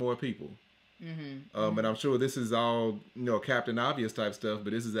whole lot more people. Mm-hmm. And I'm sure this is all, Captain Obvious type stuff,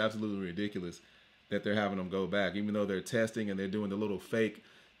 but this is absolutely ridiculous that they're having them go back, even though they're testing and they're doing the little fake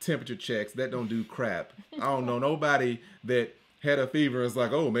temperature checks that don't do crap. I don't know nobody that had a fever. It's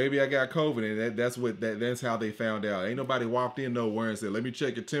like, oh, maybe I got COVID, and that's how they found out. Ain't nobody walked in nowhere and said, let me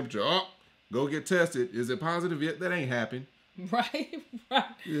check your temperature. Oh, go get tested. Is it positive yet? That ain't happened. Right.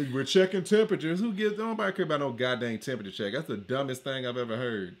 We're checking temperatures. Nobody care about no goddamn temperature check. That's the dumbest thing I've ever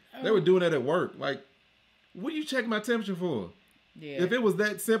heard. They were doing that at work. Like, what are you checking my temperature for? Yeah. If it was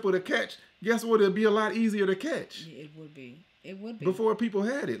that simple to catch, guess what? It'd be a lot easier to catch. Yeah, it would be. It would be. Before people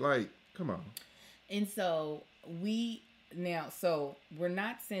had it. Like, come on. And so we're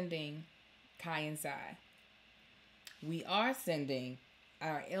not sending Kai and Sai. We are sending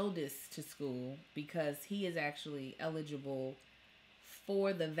our eldest to school because he is actually eligible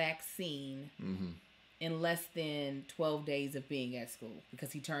for the vaccine in less than 12 days of being at school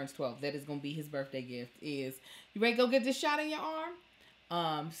because he turns 12. That is going to be his birthday gift. Is you ready to go get this shot in your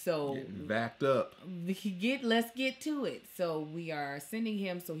arm? So getting backed up. Let's get to it. So we are sending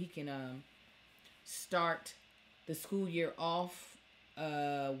him so he can start the school year off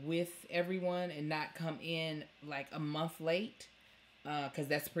with everyone and not come in like a month late. Because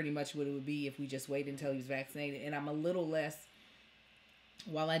that's pretty much what it would be if we just wait until he's vaccinated. And I'm a little less,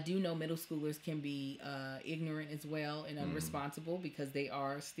 while I do know middle schoolers can be ignorant as well and unresponsible because they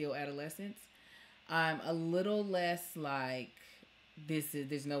are still adolescents, I'm a little less like,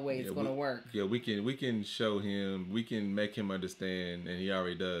 there's no way it's going to work. Yeah, we can show him, we can make him understand, and he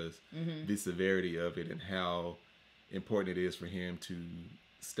already does, the severity of it and how important it is for him to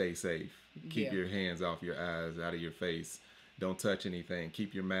stay safe. Keep your hands off your eyes, out of your face. Don't touch anything.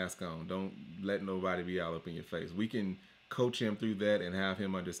 Keep your mask on. Don't let nobody be all up in your face. We can coach him through that and have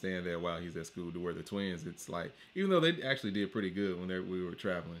him understand that while he's at school. To where the twins, it's like, even though they actually did pretty good when we were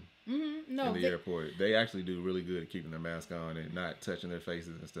traveling in the airport, they actually do really good at keeping their mask on and not touching their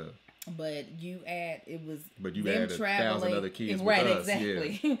faces and stuff. But you add 1,000 other kids right? With us,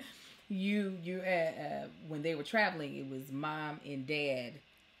 exactly. Yeah. you add when they were traveling, it was mom and dad,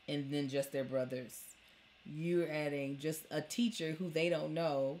 and then just their brothers. You're adding just a teacher who they don't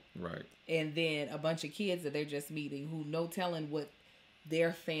know. Right. And then a bunch of kids that they're just meeting who no telling what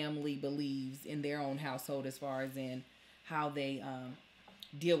their family believes in their own household as far as in how they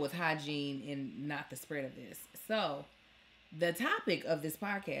deal with hygiene and not the spread of this. So the topic of this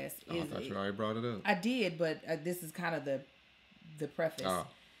podcast is... I thought you already brought it up. I did, but this is kind of the preface.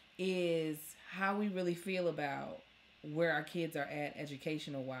 Is how we really feel about where our kids are at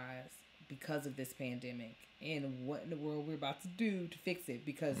educational-wise because of this pandemic and what in the world we're about to do to fix it.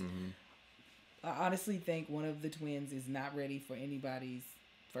 Because I honestly think one of the twins is not ready for anybody's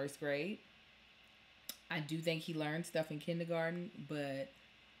first grade. I do think he learned stuff in kindergarten, but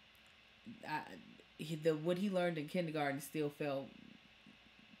what he learned in kindergarten is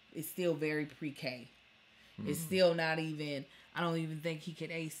still very pre-K. It's still not even... I don't even think he could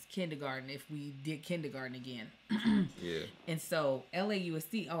ace kindergarten if we did kindergarten again. Yeah. And so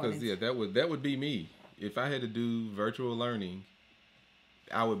LAUSD. That would be me. If I had to do virtual learning,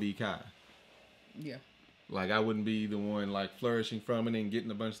 I would be Kai. Yeah. Like I wouldn't be the one like flourishing from it and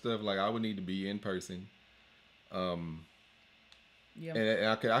getting a bunch of stuff. Like I would need to be in person. Yeah. And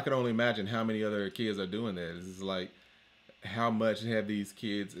I could only imagine how many other kids are doing that. It's just like, how much have these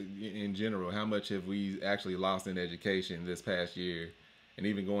kids in general, how much have we actually lost in education this past year and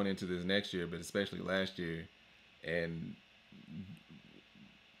even going into this next year, but especially last year? And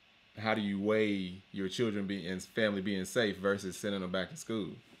how do you weigh your children and family being safe versus sending them back to school?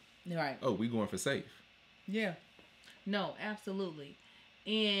 Right. Oh, we going for safe. Yeah. No, absolutely.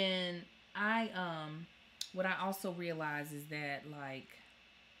 And what I also realize is that like,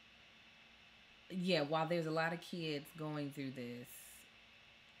 while there's a lot of kids going through this,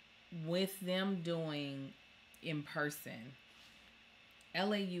 with them doing in person,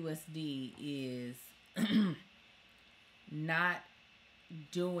 LAUSD is not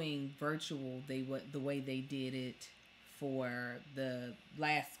doing virtual the way they did it for the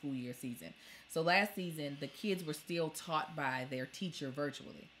last school year season. So last season, the kids were still taught by their teacher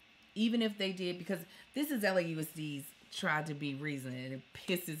virtually. Even if they did, because this is LAUSD's try to be reason, and it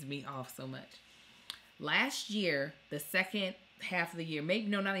pisses me off so much. Last year, the second half of the year,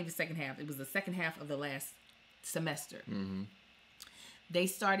 not even second half, it was the second half of the last semester. They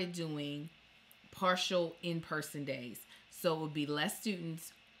started doing partial in-person days. So it would be less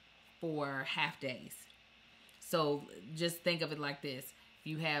students for half days. So just think of it like this. If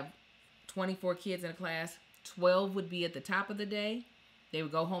you have 24 kids in a class, 12 would be at the top of the day. They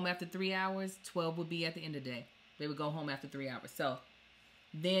would go home after 3 hours. 12 would be at the end of the day. They would go home after 3 hours. So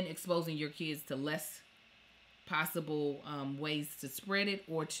then exposing your kids to less possible ways to spread it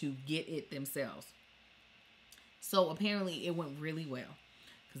or to get it themselves. So apparently it went really well.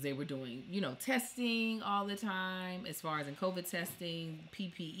 because they were doing, testing all the time as far as in COVID testing,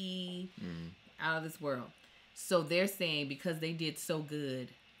 PPE, out of this world. So they're saying because they did so good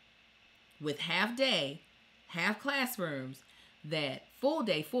with half day, half classrooms, that full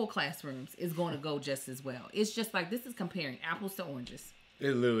day, full classrooms is going to go just as well. It's just like, this is comparing apples to oranges.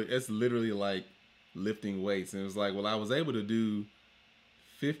 It's literally like lifting weights. And it was like, well, I was able to do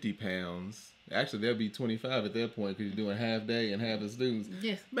 50 pounds. Actually, there'll be 25 at that point because you're doing half day and half the students.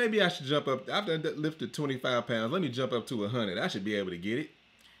 Yes. Maybe I should jump up. After I lifted 25 pounds, let me jump up to 100. I should be able to get it.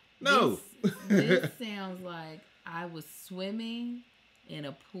 No. This sounds like I was swimming in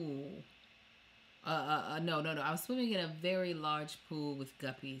a pool. No. I was swimming in a very large pool with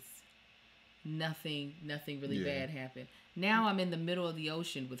guppies. Nothing really bad happened. Now I'm in the middle of the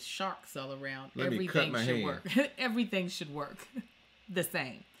ocean with sharks all around. Everything should work. Everything should work the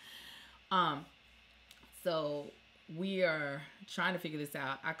same. So we are trying to figure this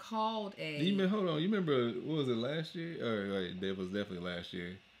out. I called hold on. You remember, what was it, last year? Or it was definitely last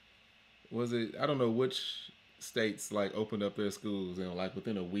year. Was it, I don't know which states like opened up their schools and like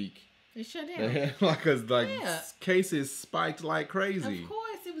within a week. They shut down. Cases spiked like crazy. Of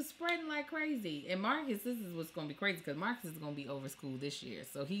course, it was spreading like crazy. And Marcus, this is what's going to be crazy because Marcus is going to be over school this year.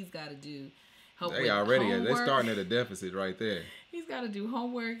 So he's got to do they're starting at a deficit right there. He's got to do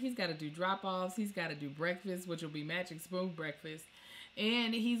homework. He's got to do drop-offs. He's got to do breakfast, which will be Magic Spoon breakfast.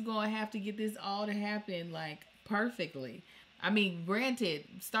 And he's going to have to get this all to happen like perfectly. I mean, granted,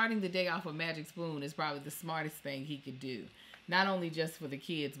 starting the day off with Magic Spoon is probably the smartest thing he could do. Not only just for the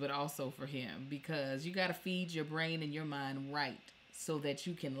kids, but also for him. Because you got to feed your brain and your mind right so that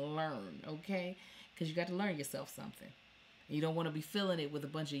you can learn, okay? Because you got to learn yourself something. You don't want to be filling it with a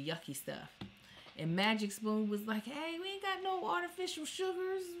bunch of yucky stuff. And Magic Spoon was like, hey, we ain't got no artificial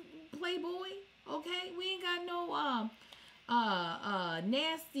sugars, Playboy, okay? We ain't got no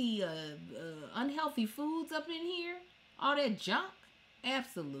nasty, unhealthy foods up in here. All that junk?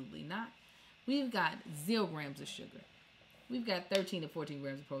 Absolutely not. We've got 0 grams of sugar. We've got 13 to 14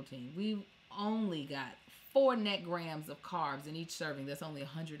 grams of protein. We've only got 4 net grams of carbs in each serving. That's only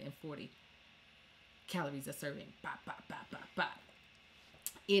 140 calories a serving. Bop, bop, bop, bop, bop.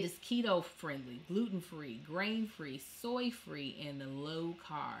 It is keto-friendly, gluten-free, grain-free, soy-free, and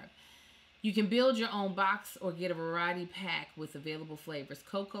low-carb. You can build your own box or get a variety pack with available flavors.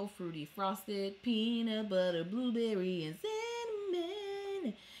 Cocoa, fruity, frosted, peanut butter, blueberry, and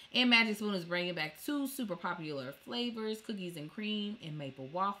cinnamon. And Magic Spoon is bringing back 2 super popular flavors, cookies and cream and maple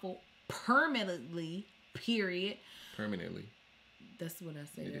waffle, permanently, period. Permanently. That's what I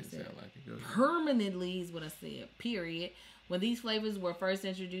said. It didn't sound like it. Go ahead. Permanently is what I said, period. When these flavors were first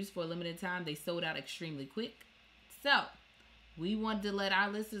introduced for a limited time, they sold out extremely quick. So, we wanted to let our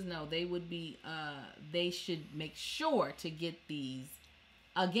listeners know they should make sure to get these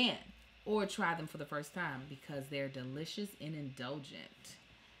again or try them for the first time because they're delicious and indulgent.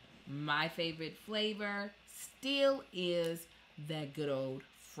 My favorite flavor still is that good old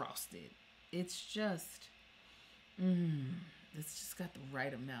frosted. It's just got the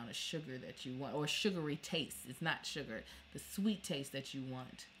right amount of sugar that you want, or sugary taste. It's not sugar, the sweet taste that you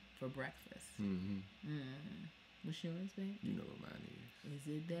want for breakfast. What's yours, babe? You know what mine is. Is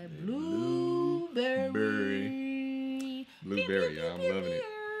it that blueberry? Blueberry, I'm loving it.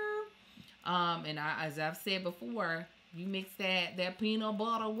 And as I've said before, you mix that peanut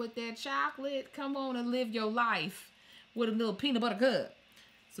butter with that chocolate. Come on and live your life with a little peanut butter cup.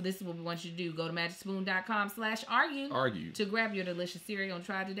 So this is what we want you to do. Go to magicspoon.com/argue to grab your delicious cereal and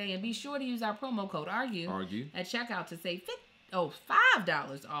try it today. And be sure to use our promo code argue at checkout to save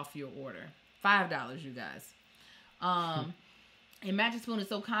 $5 off your order. $5, you guys. And Magic Spoon is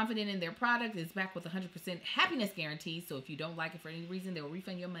so confident in their product, it's backed with 100% happiness guarantee. So if you don't like it for any reason, they will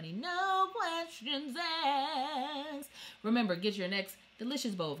refund your money. No questions asked. Remember, get your next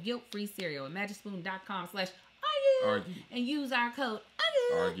delicious bowl of guilt-free cereal at magicspoon.com/argue and use our code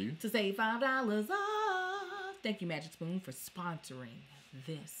argue to save $5 off. Thank you, Magic Spoon, for sponsoring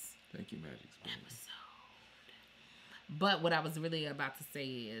this. Thank you, Magic Spoon. Episode. But what I was really about to say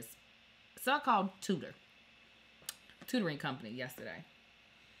is, so I called tutoring company yesterday.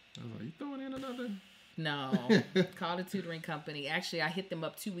 I was like, you throwing in another? No. Called a tutoring company. Actually, I hit them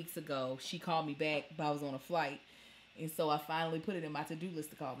up 2 weeks ago. She called me back, but I was on a flight. And so I finally put it in my to-do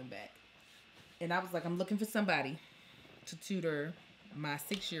list to call them back. And I was like, I'm looking for somebody to tutor my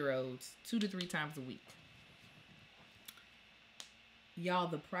 6-year-olds 2 to 3 times a week. Y'all,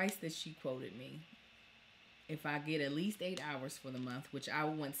 the price that she quoted me, if I get at least 8 hours for the month, which I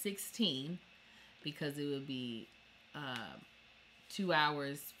would want 16, because it would be 2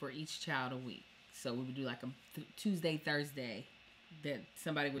 hours for each child a week. So we would do like a Tuesday, Thursday that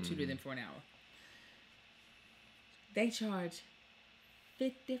somebody would tutor them for an hour. They charge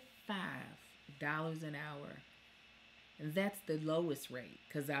 $55 an hour. And that's the lowest rate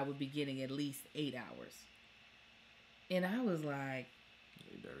because I would be getting at least 8 hours. And I was like,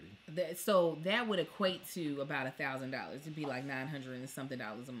 dirty. So that would equate to about $1,000. It'd be like $900 and something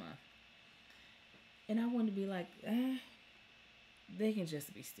a month. And I wanted to be like, they can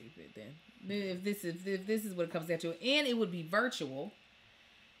just be stupid then. If this is what it comes down to. And it would be virtual.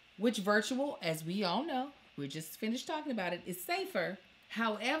 Which virtual, as we all know, we just finished talking about it, is safer.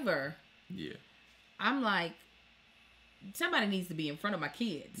 However, yeah, I'm like, somebody needs to be in front of my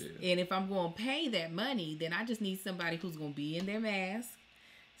kids. Yeah. And if I'm going to pay that money, then I just need somebody who's going to be in their mask,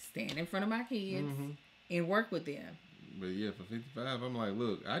 stand in front of my kids, and work with them. But yeah, for 55, I'm like,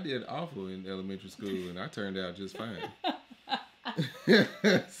 look, I did awful in elementary school, and I turned out just fine.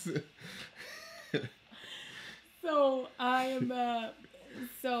 So I am.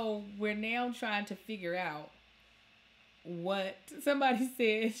 So we're now trying to figure out what somebody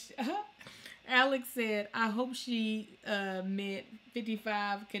said. Alex said, I hope she meant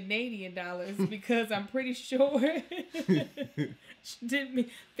 55 Canadian dollars because I'm pretty sure she didn't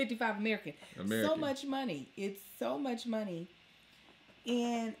mean 55 American. So much money. It's so much money.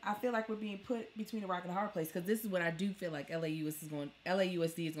 And I feel like we're being put between a rock and a hard place because this is what I do feel like LAUSD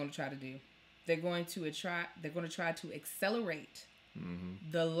is going to try to do. They're going to try to accelerate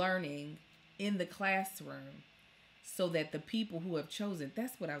the learning in the classroom so that the people who have chosen,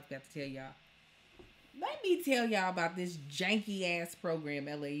 that's what I was about to tell y'all. Let me tell y'all about this janky ass program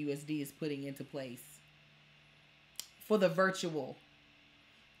LAUSD is putting into place for the virtual.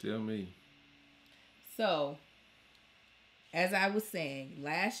 Tell me. So, as I was saying,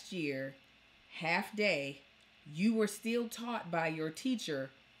 last year, half day, you were still taught by your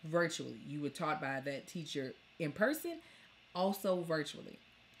teacher virtually. You were taught by that teacher in person, also virtually.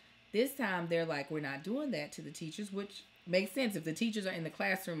 This time, they're like, we're not doing that to the teachers, which makes sense. If the teachers are in the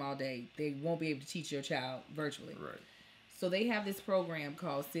classroom all day, they won't be able to teach your child virtually. Right. So they have this program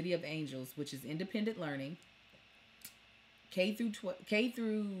called City of Angels, which is independent learning. K through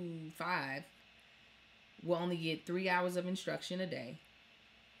 5 will only get 3 hours of instruction a day.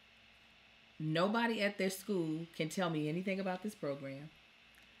 Nobody at their school can tell me anything about this program.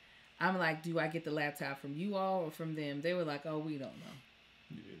 I'm like, do I get the laptop from you all or from them? They were like, oh, we don't know.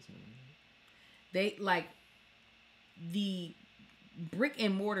 Yes, They like the brick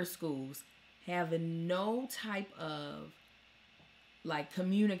and mortar schools have no type of like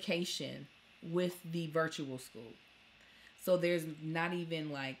communication with the virtual school. So there's not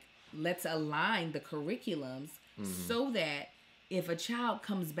even like, let's align the curriculums so that if a child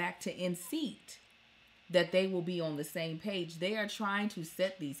comes back to in-seat, that they will be on the same page. They are trying to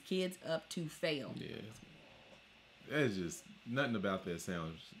set these kids up to fail. Yeah. That's just, nothing about that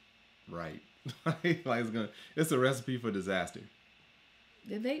sounds right. Like it's a recipe for disaster.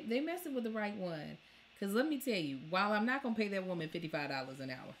 They messing with the right one. Because let me tell you, while I'm not going to pay that woman $55 an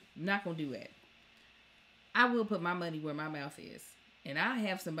hour, I'm not going to do that. I will put my money where my mouth is. And I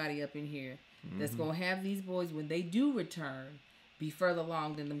have somebody up in here that's going to have these boys, when they do return, be further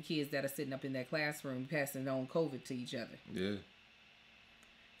along than them kids that are sitting up in that classroom passing on COVID to each other. Yeah.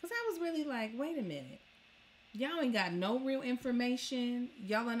 Because I was really like, wait a minute. Y'all ain't got no real information.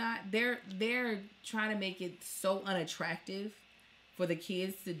 Y'all are not. They're trying to make it so unattractive for the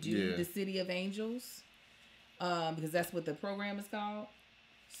kids to do the City of Angels, because that's what the program is called.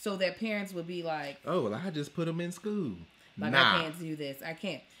 So that parents would be like, "Oh, well, I just put them in school. Like, I can't do this. I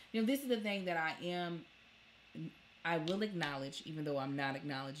can't." This is the thing that I will acknowledge, even though I'm not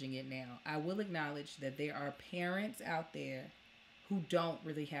acknowledging it now. I will acknowledge that there are parents out there who don't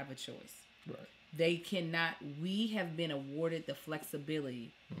really have a choice. Right. They cannot. We have been awarded the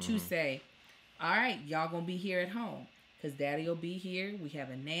flexibility to say, all right, y'all gonna be here at home because daddy will be here. We have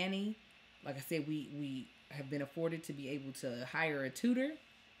a nanny. Like I said, we have been afforded to be able to hire a tutor.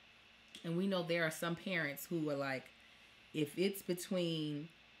 And we know there are some parents who are like, if it's between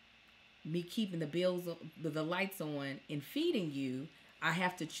me keeping the lights on and feeding you, I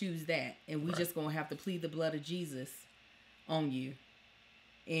have to choose that. And we just gonna have to plead the blood of Jesus on you.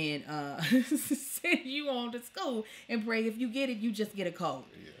 And send you on to school and pray if you get it, you just get a cold.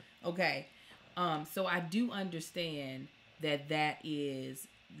 Yeah. Okay. So I do understand that is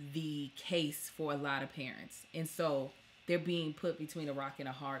the case for a lot of parents. And so they're being put between a rock and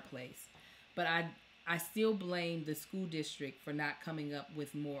a hard place. But I still blame the school district for not coming up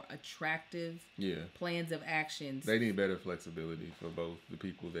with more attractive plans of actions. They need better flexibility for both the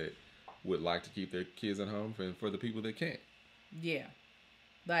people that would like to keep their kids at home and for the people that can't. Yeah.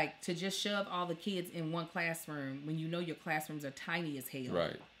 Like, to just shove all the kids in one classroom when you know your classrooms are tiny as hell.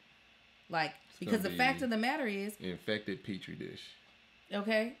 Right. Like, because the fact of the matter is... Infected Petri dish.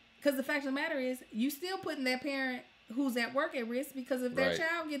 Okay? Because the fact of the matter is, you still putting that parent who's at work at risk, because if their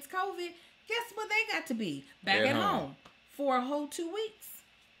child gets COVID, guess what they got to be? Back at home. For a whole 2 weeks.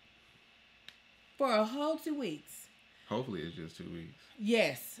 For a whole 2 weeks. Hopefully it's just 2 weeks.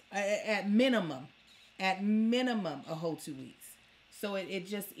 Yes. At minimum. At minimum, a whole 2 weeks. So it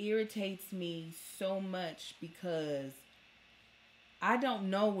just irritates me so much because I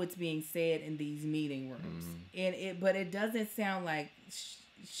don't know what's being said in these meeting rooms. But it doesn't sound like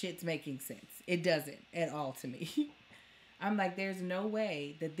shit's making sense. It doesn't at all to me. I'm like, there's no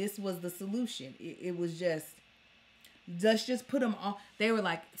way that this was the solution. It was just, let's just put them all. They were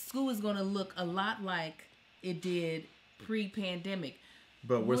like, school is going to look a lot like it did pre-pandemic.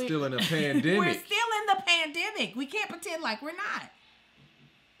 But we're still in a pandemic. We're still in the pandemic. We can't pretend like we're not.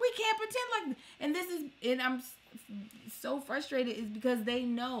 We can't pretend like, and I'm so frustrated is because they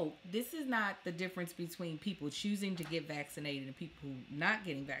know this is not the difference between people choosing to get vaccinated and people not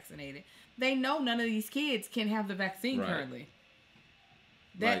getting vaccinated. They know none of these kids can have the vaccine currently.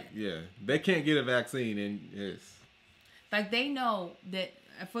 They can't get a vaccine, and yes. Like, they know that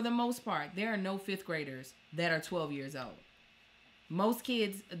for the most part, there are no 5th graders that are 12 years old. Most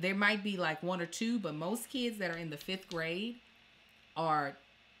kids, there might be like 1 or 2, but most kids that are in the 5th grade are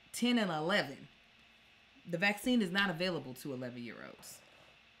 10 and 11. The vaccine is not available to 11-year-olds.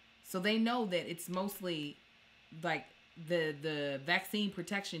 So they know that it's mostly like the vaccine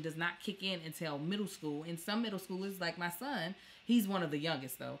protection does not kick in until middle school. And some middle schoolers, like my son, he's one of the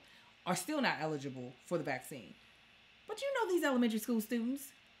youngest though, are still not eligible for the vaccine. But you know these elementary school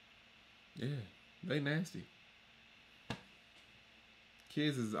students. Yeah, they nasty.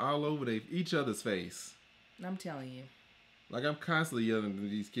 Kids is all over each other's face. I'm telling you. Like, I'm constantly yelling at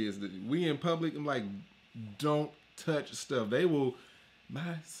these kids. We in public, I'm like, don't touch stuff.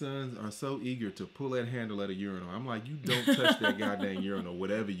 My sons are so eager to pull that handle at a urinal. I'm like, you don't touch that goddamn urinal,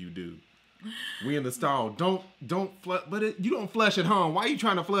 whatever you do. We in the stall. Don't flush. But you don't flush at home. Why are you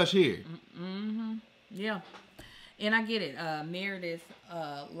trying to flush here? Mm-hmm. Yeah. And I get it. Meredith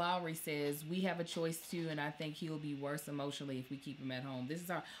Lowry says, we have a choice too, and I think he'll be worse emotionally if we keep him at home. This is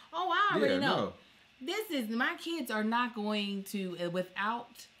our... Oh, I already know. No. My kids are not going to,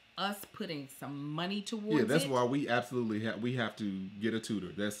 without us putting some money towards it. Yeah, that's why we absolutely have to get a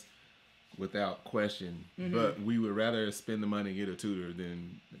tutor. That's without question. Mm-hmm. But we would rather spend the money and get a tutor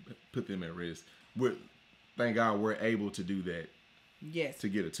than put them at risk. Thank God we're able to do that. Yes. To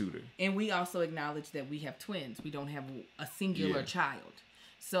get a tutor. And we also acknowledge that we have twins. We don't have a singular child.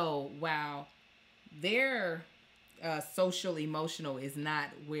 So while their social emotional is not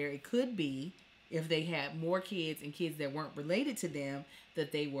where it could be if they had more kids and kids that weren't related to them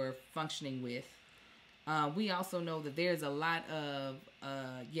that they were functioning with, we also know that there's a lot of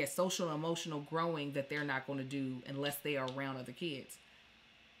social and emotional growing that they're not going to do unless they are around other kids.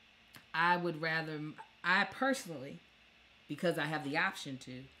 I personally, because I have the option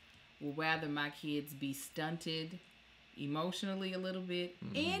to, would rather my kids be stunted emotionally a little bit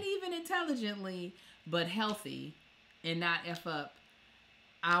and even intelligently, but healthy, and not F up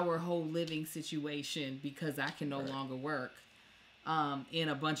our whole living situation because I can no longer work in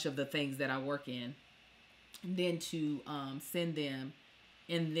a bunch of the things that I work in, than to send them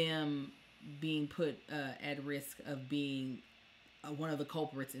and them being put at risk of being one of the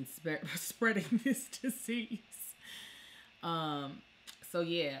culprits in spreading this disease. So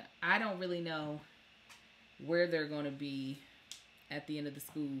yeah, I don't really know where they're going to be at the end of the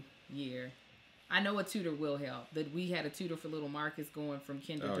school year. I know a tutor will help. That we had a tutor for little Marcus going from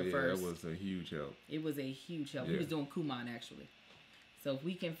kinder to first. That was a huge help. It was a huge help. Yeah. He was doing Kumon actually. So if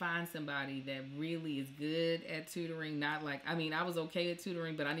we can find somebody that really is good at tutoring, not like, I mean, I was okay at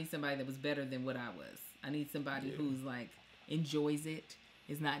tutoring, but I need somebody that was better than what I was. I need somebody who's like enjoys it,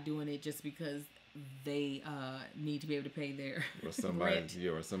 is not doing it just because they need to be able to pay their rent.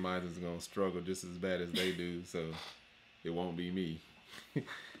 Or somebody that's gonna struggle just as bad as they do, so it won't be me.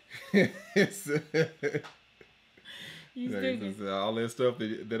 All that stuff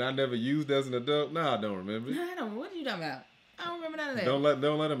that I never used as an adult. No, I don't remember. No, I don't. What are you talking about? I don't remember none of that. Don't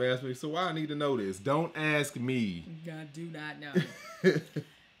let them ask me. So why I need to know this? Don't ask me. I do not know.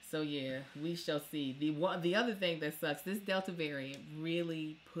 So yeah, we shall see. The other thing that sucks, this Delta variant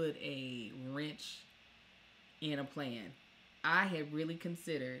really put a wrench in a plan. I had really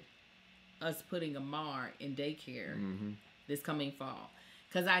considered us putting Amar in daycare this coming fall,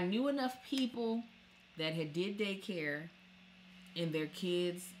 because I knew enough people that had did daycare and their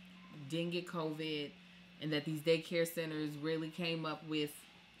kids didn't get COVID, and that these daycare centers really came up with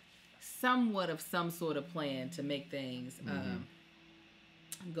somewhat of some sort of plan to make things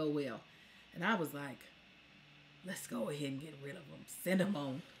go well. And I was like, let's go ahead and get rid of them. Send them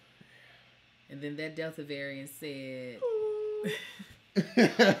on. And then that Delta variant said...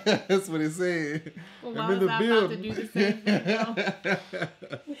 That's what it said. Well, why was I about to do the same thing?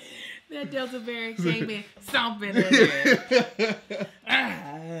 That Delta variant came in stomping in there.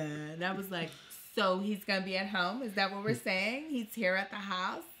 And I was like, so he's going to be at home? Is that what we're saying? He's here at the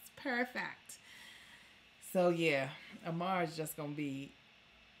house? Perfect. So, yeah, Amar's just going to be...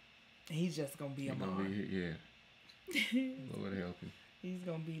 He's just going to be Amar. Yeah. Lord help him. He's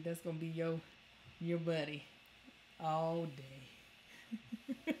going to be... That's going to be your buddy all day.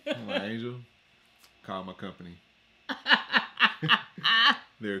 My angel, call my company.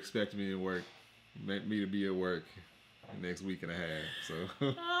 They're expecting me to work. Me to be at work next week and a half. So.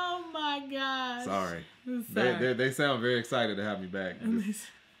 Oh my gosh. Sorry. They sound very excited to have me back.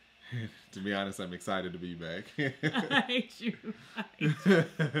 To be honest, I'm excited to be back. I hate you.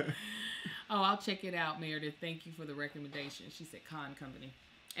 Oh, I'll check it out, Meredith. Thank you for the recommendation. She said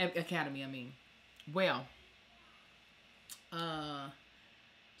Academy, I mean. Well.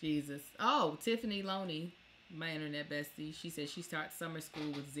 Jesus. Oh, Tiffany Loney, my internet bestie, she said she starts summer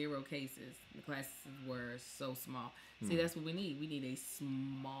school with 0 cases. The classes were so small. See, that's what we need. We need a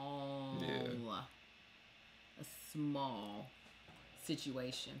small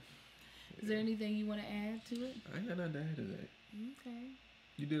situation. Is there anything you want to add to it? I ain't got nothing to add to that. Okay.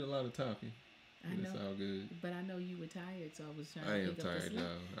 You did a lot of talking. I know. It's all good. But I know you were tired, so I was trying to I am pick up the tired slack.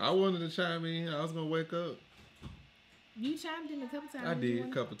 now. I wanted to chime in. I was going to wake up. You chimed in a couple times. I did a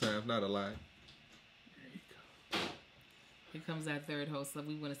couple times, not a lot. Here comes our third host, so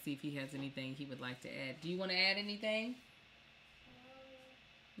we want to see if he has anything he would like to add. Do you want to add anything?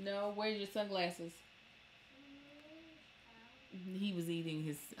 No? Where's your sunglasses? He was eating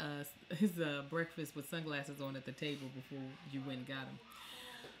his breakfast with sunglasses on at the table before you went and got him.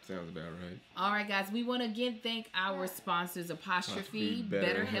 Sounds about right. All right, guys. We want to again thank our sponsors, Apostrophe,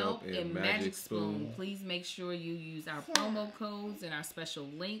 BetterHelp, and Magic Spoon. Please make sure you use our promo codes and our special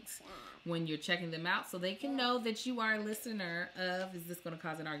links when you're checking them out so they can know that you are a listener of Is This Gonna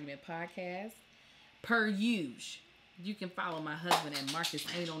Cause an Argument podcast. Per usual. You can follow my husband at Marcus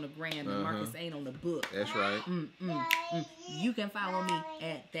Ain't on the Gram and Marcus Ain't on the Book. That's right. You can follow me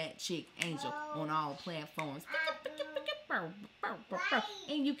at That Chick Angel on all platforms.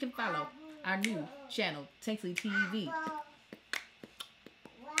 And you can follow our new channel, Tanksley TV.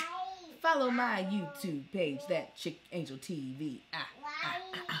 Follow my YouTube page, That Chick Angel TV.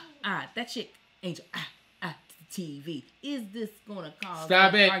 That Chick Angel TV. Is This Gonna Cause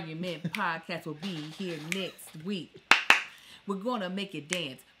an Argument podcast will be here next week. We're gonna make you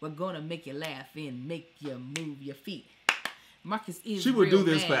dance. We're gonna make you laugh and make you move your feet. Marcus is She would do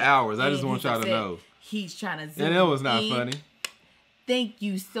this for hours. I just want y'all to know. He's trying to zoom and that was not in. funny. Thank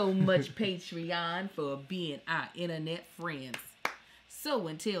you so much, Patreon, for being our internet friends. So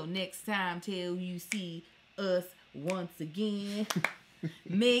until next time, till you see us once again,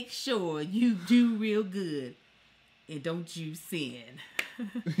 make sure you do real good and don't you sin.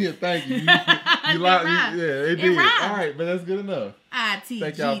 Yeah, thank you. You lied. Yeah, it did. All right, but that's good enough.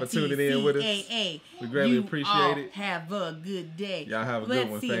 Thank y'all for tuning in with us. We greatly appreciate it. Have a good day. Y'all have a good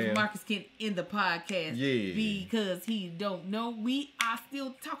one, Let's see if Marcus can end the podcast. Yeah. Because he don't know. We are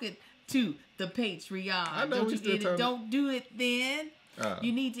still talking to the Patreon. I know we still talking. Don't do it then.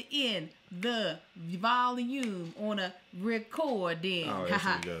 You need to end the volume on a recording. Oh, there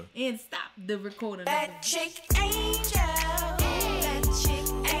we go. And stop the recording. That chick angel. That chick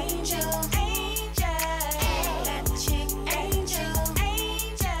angel.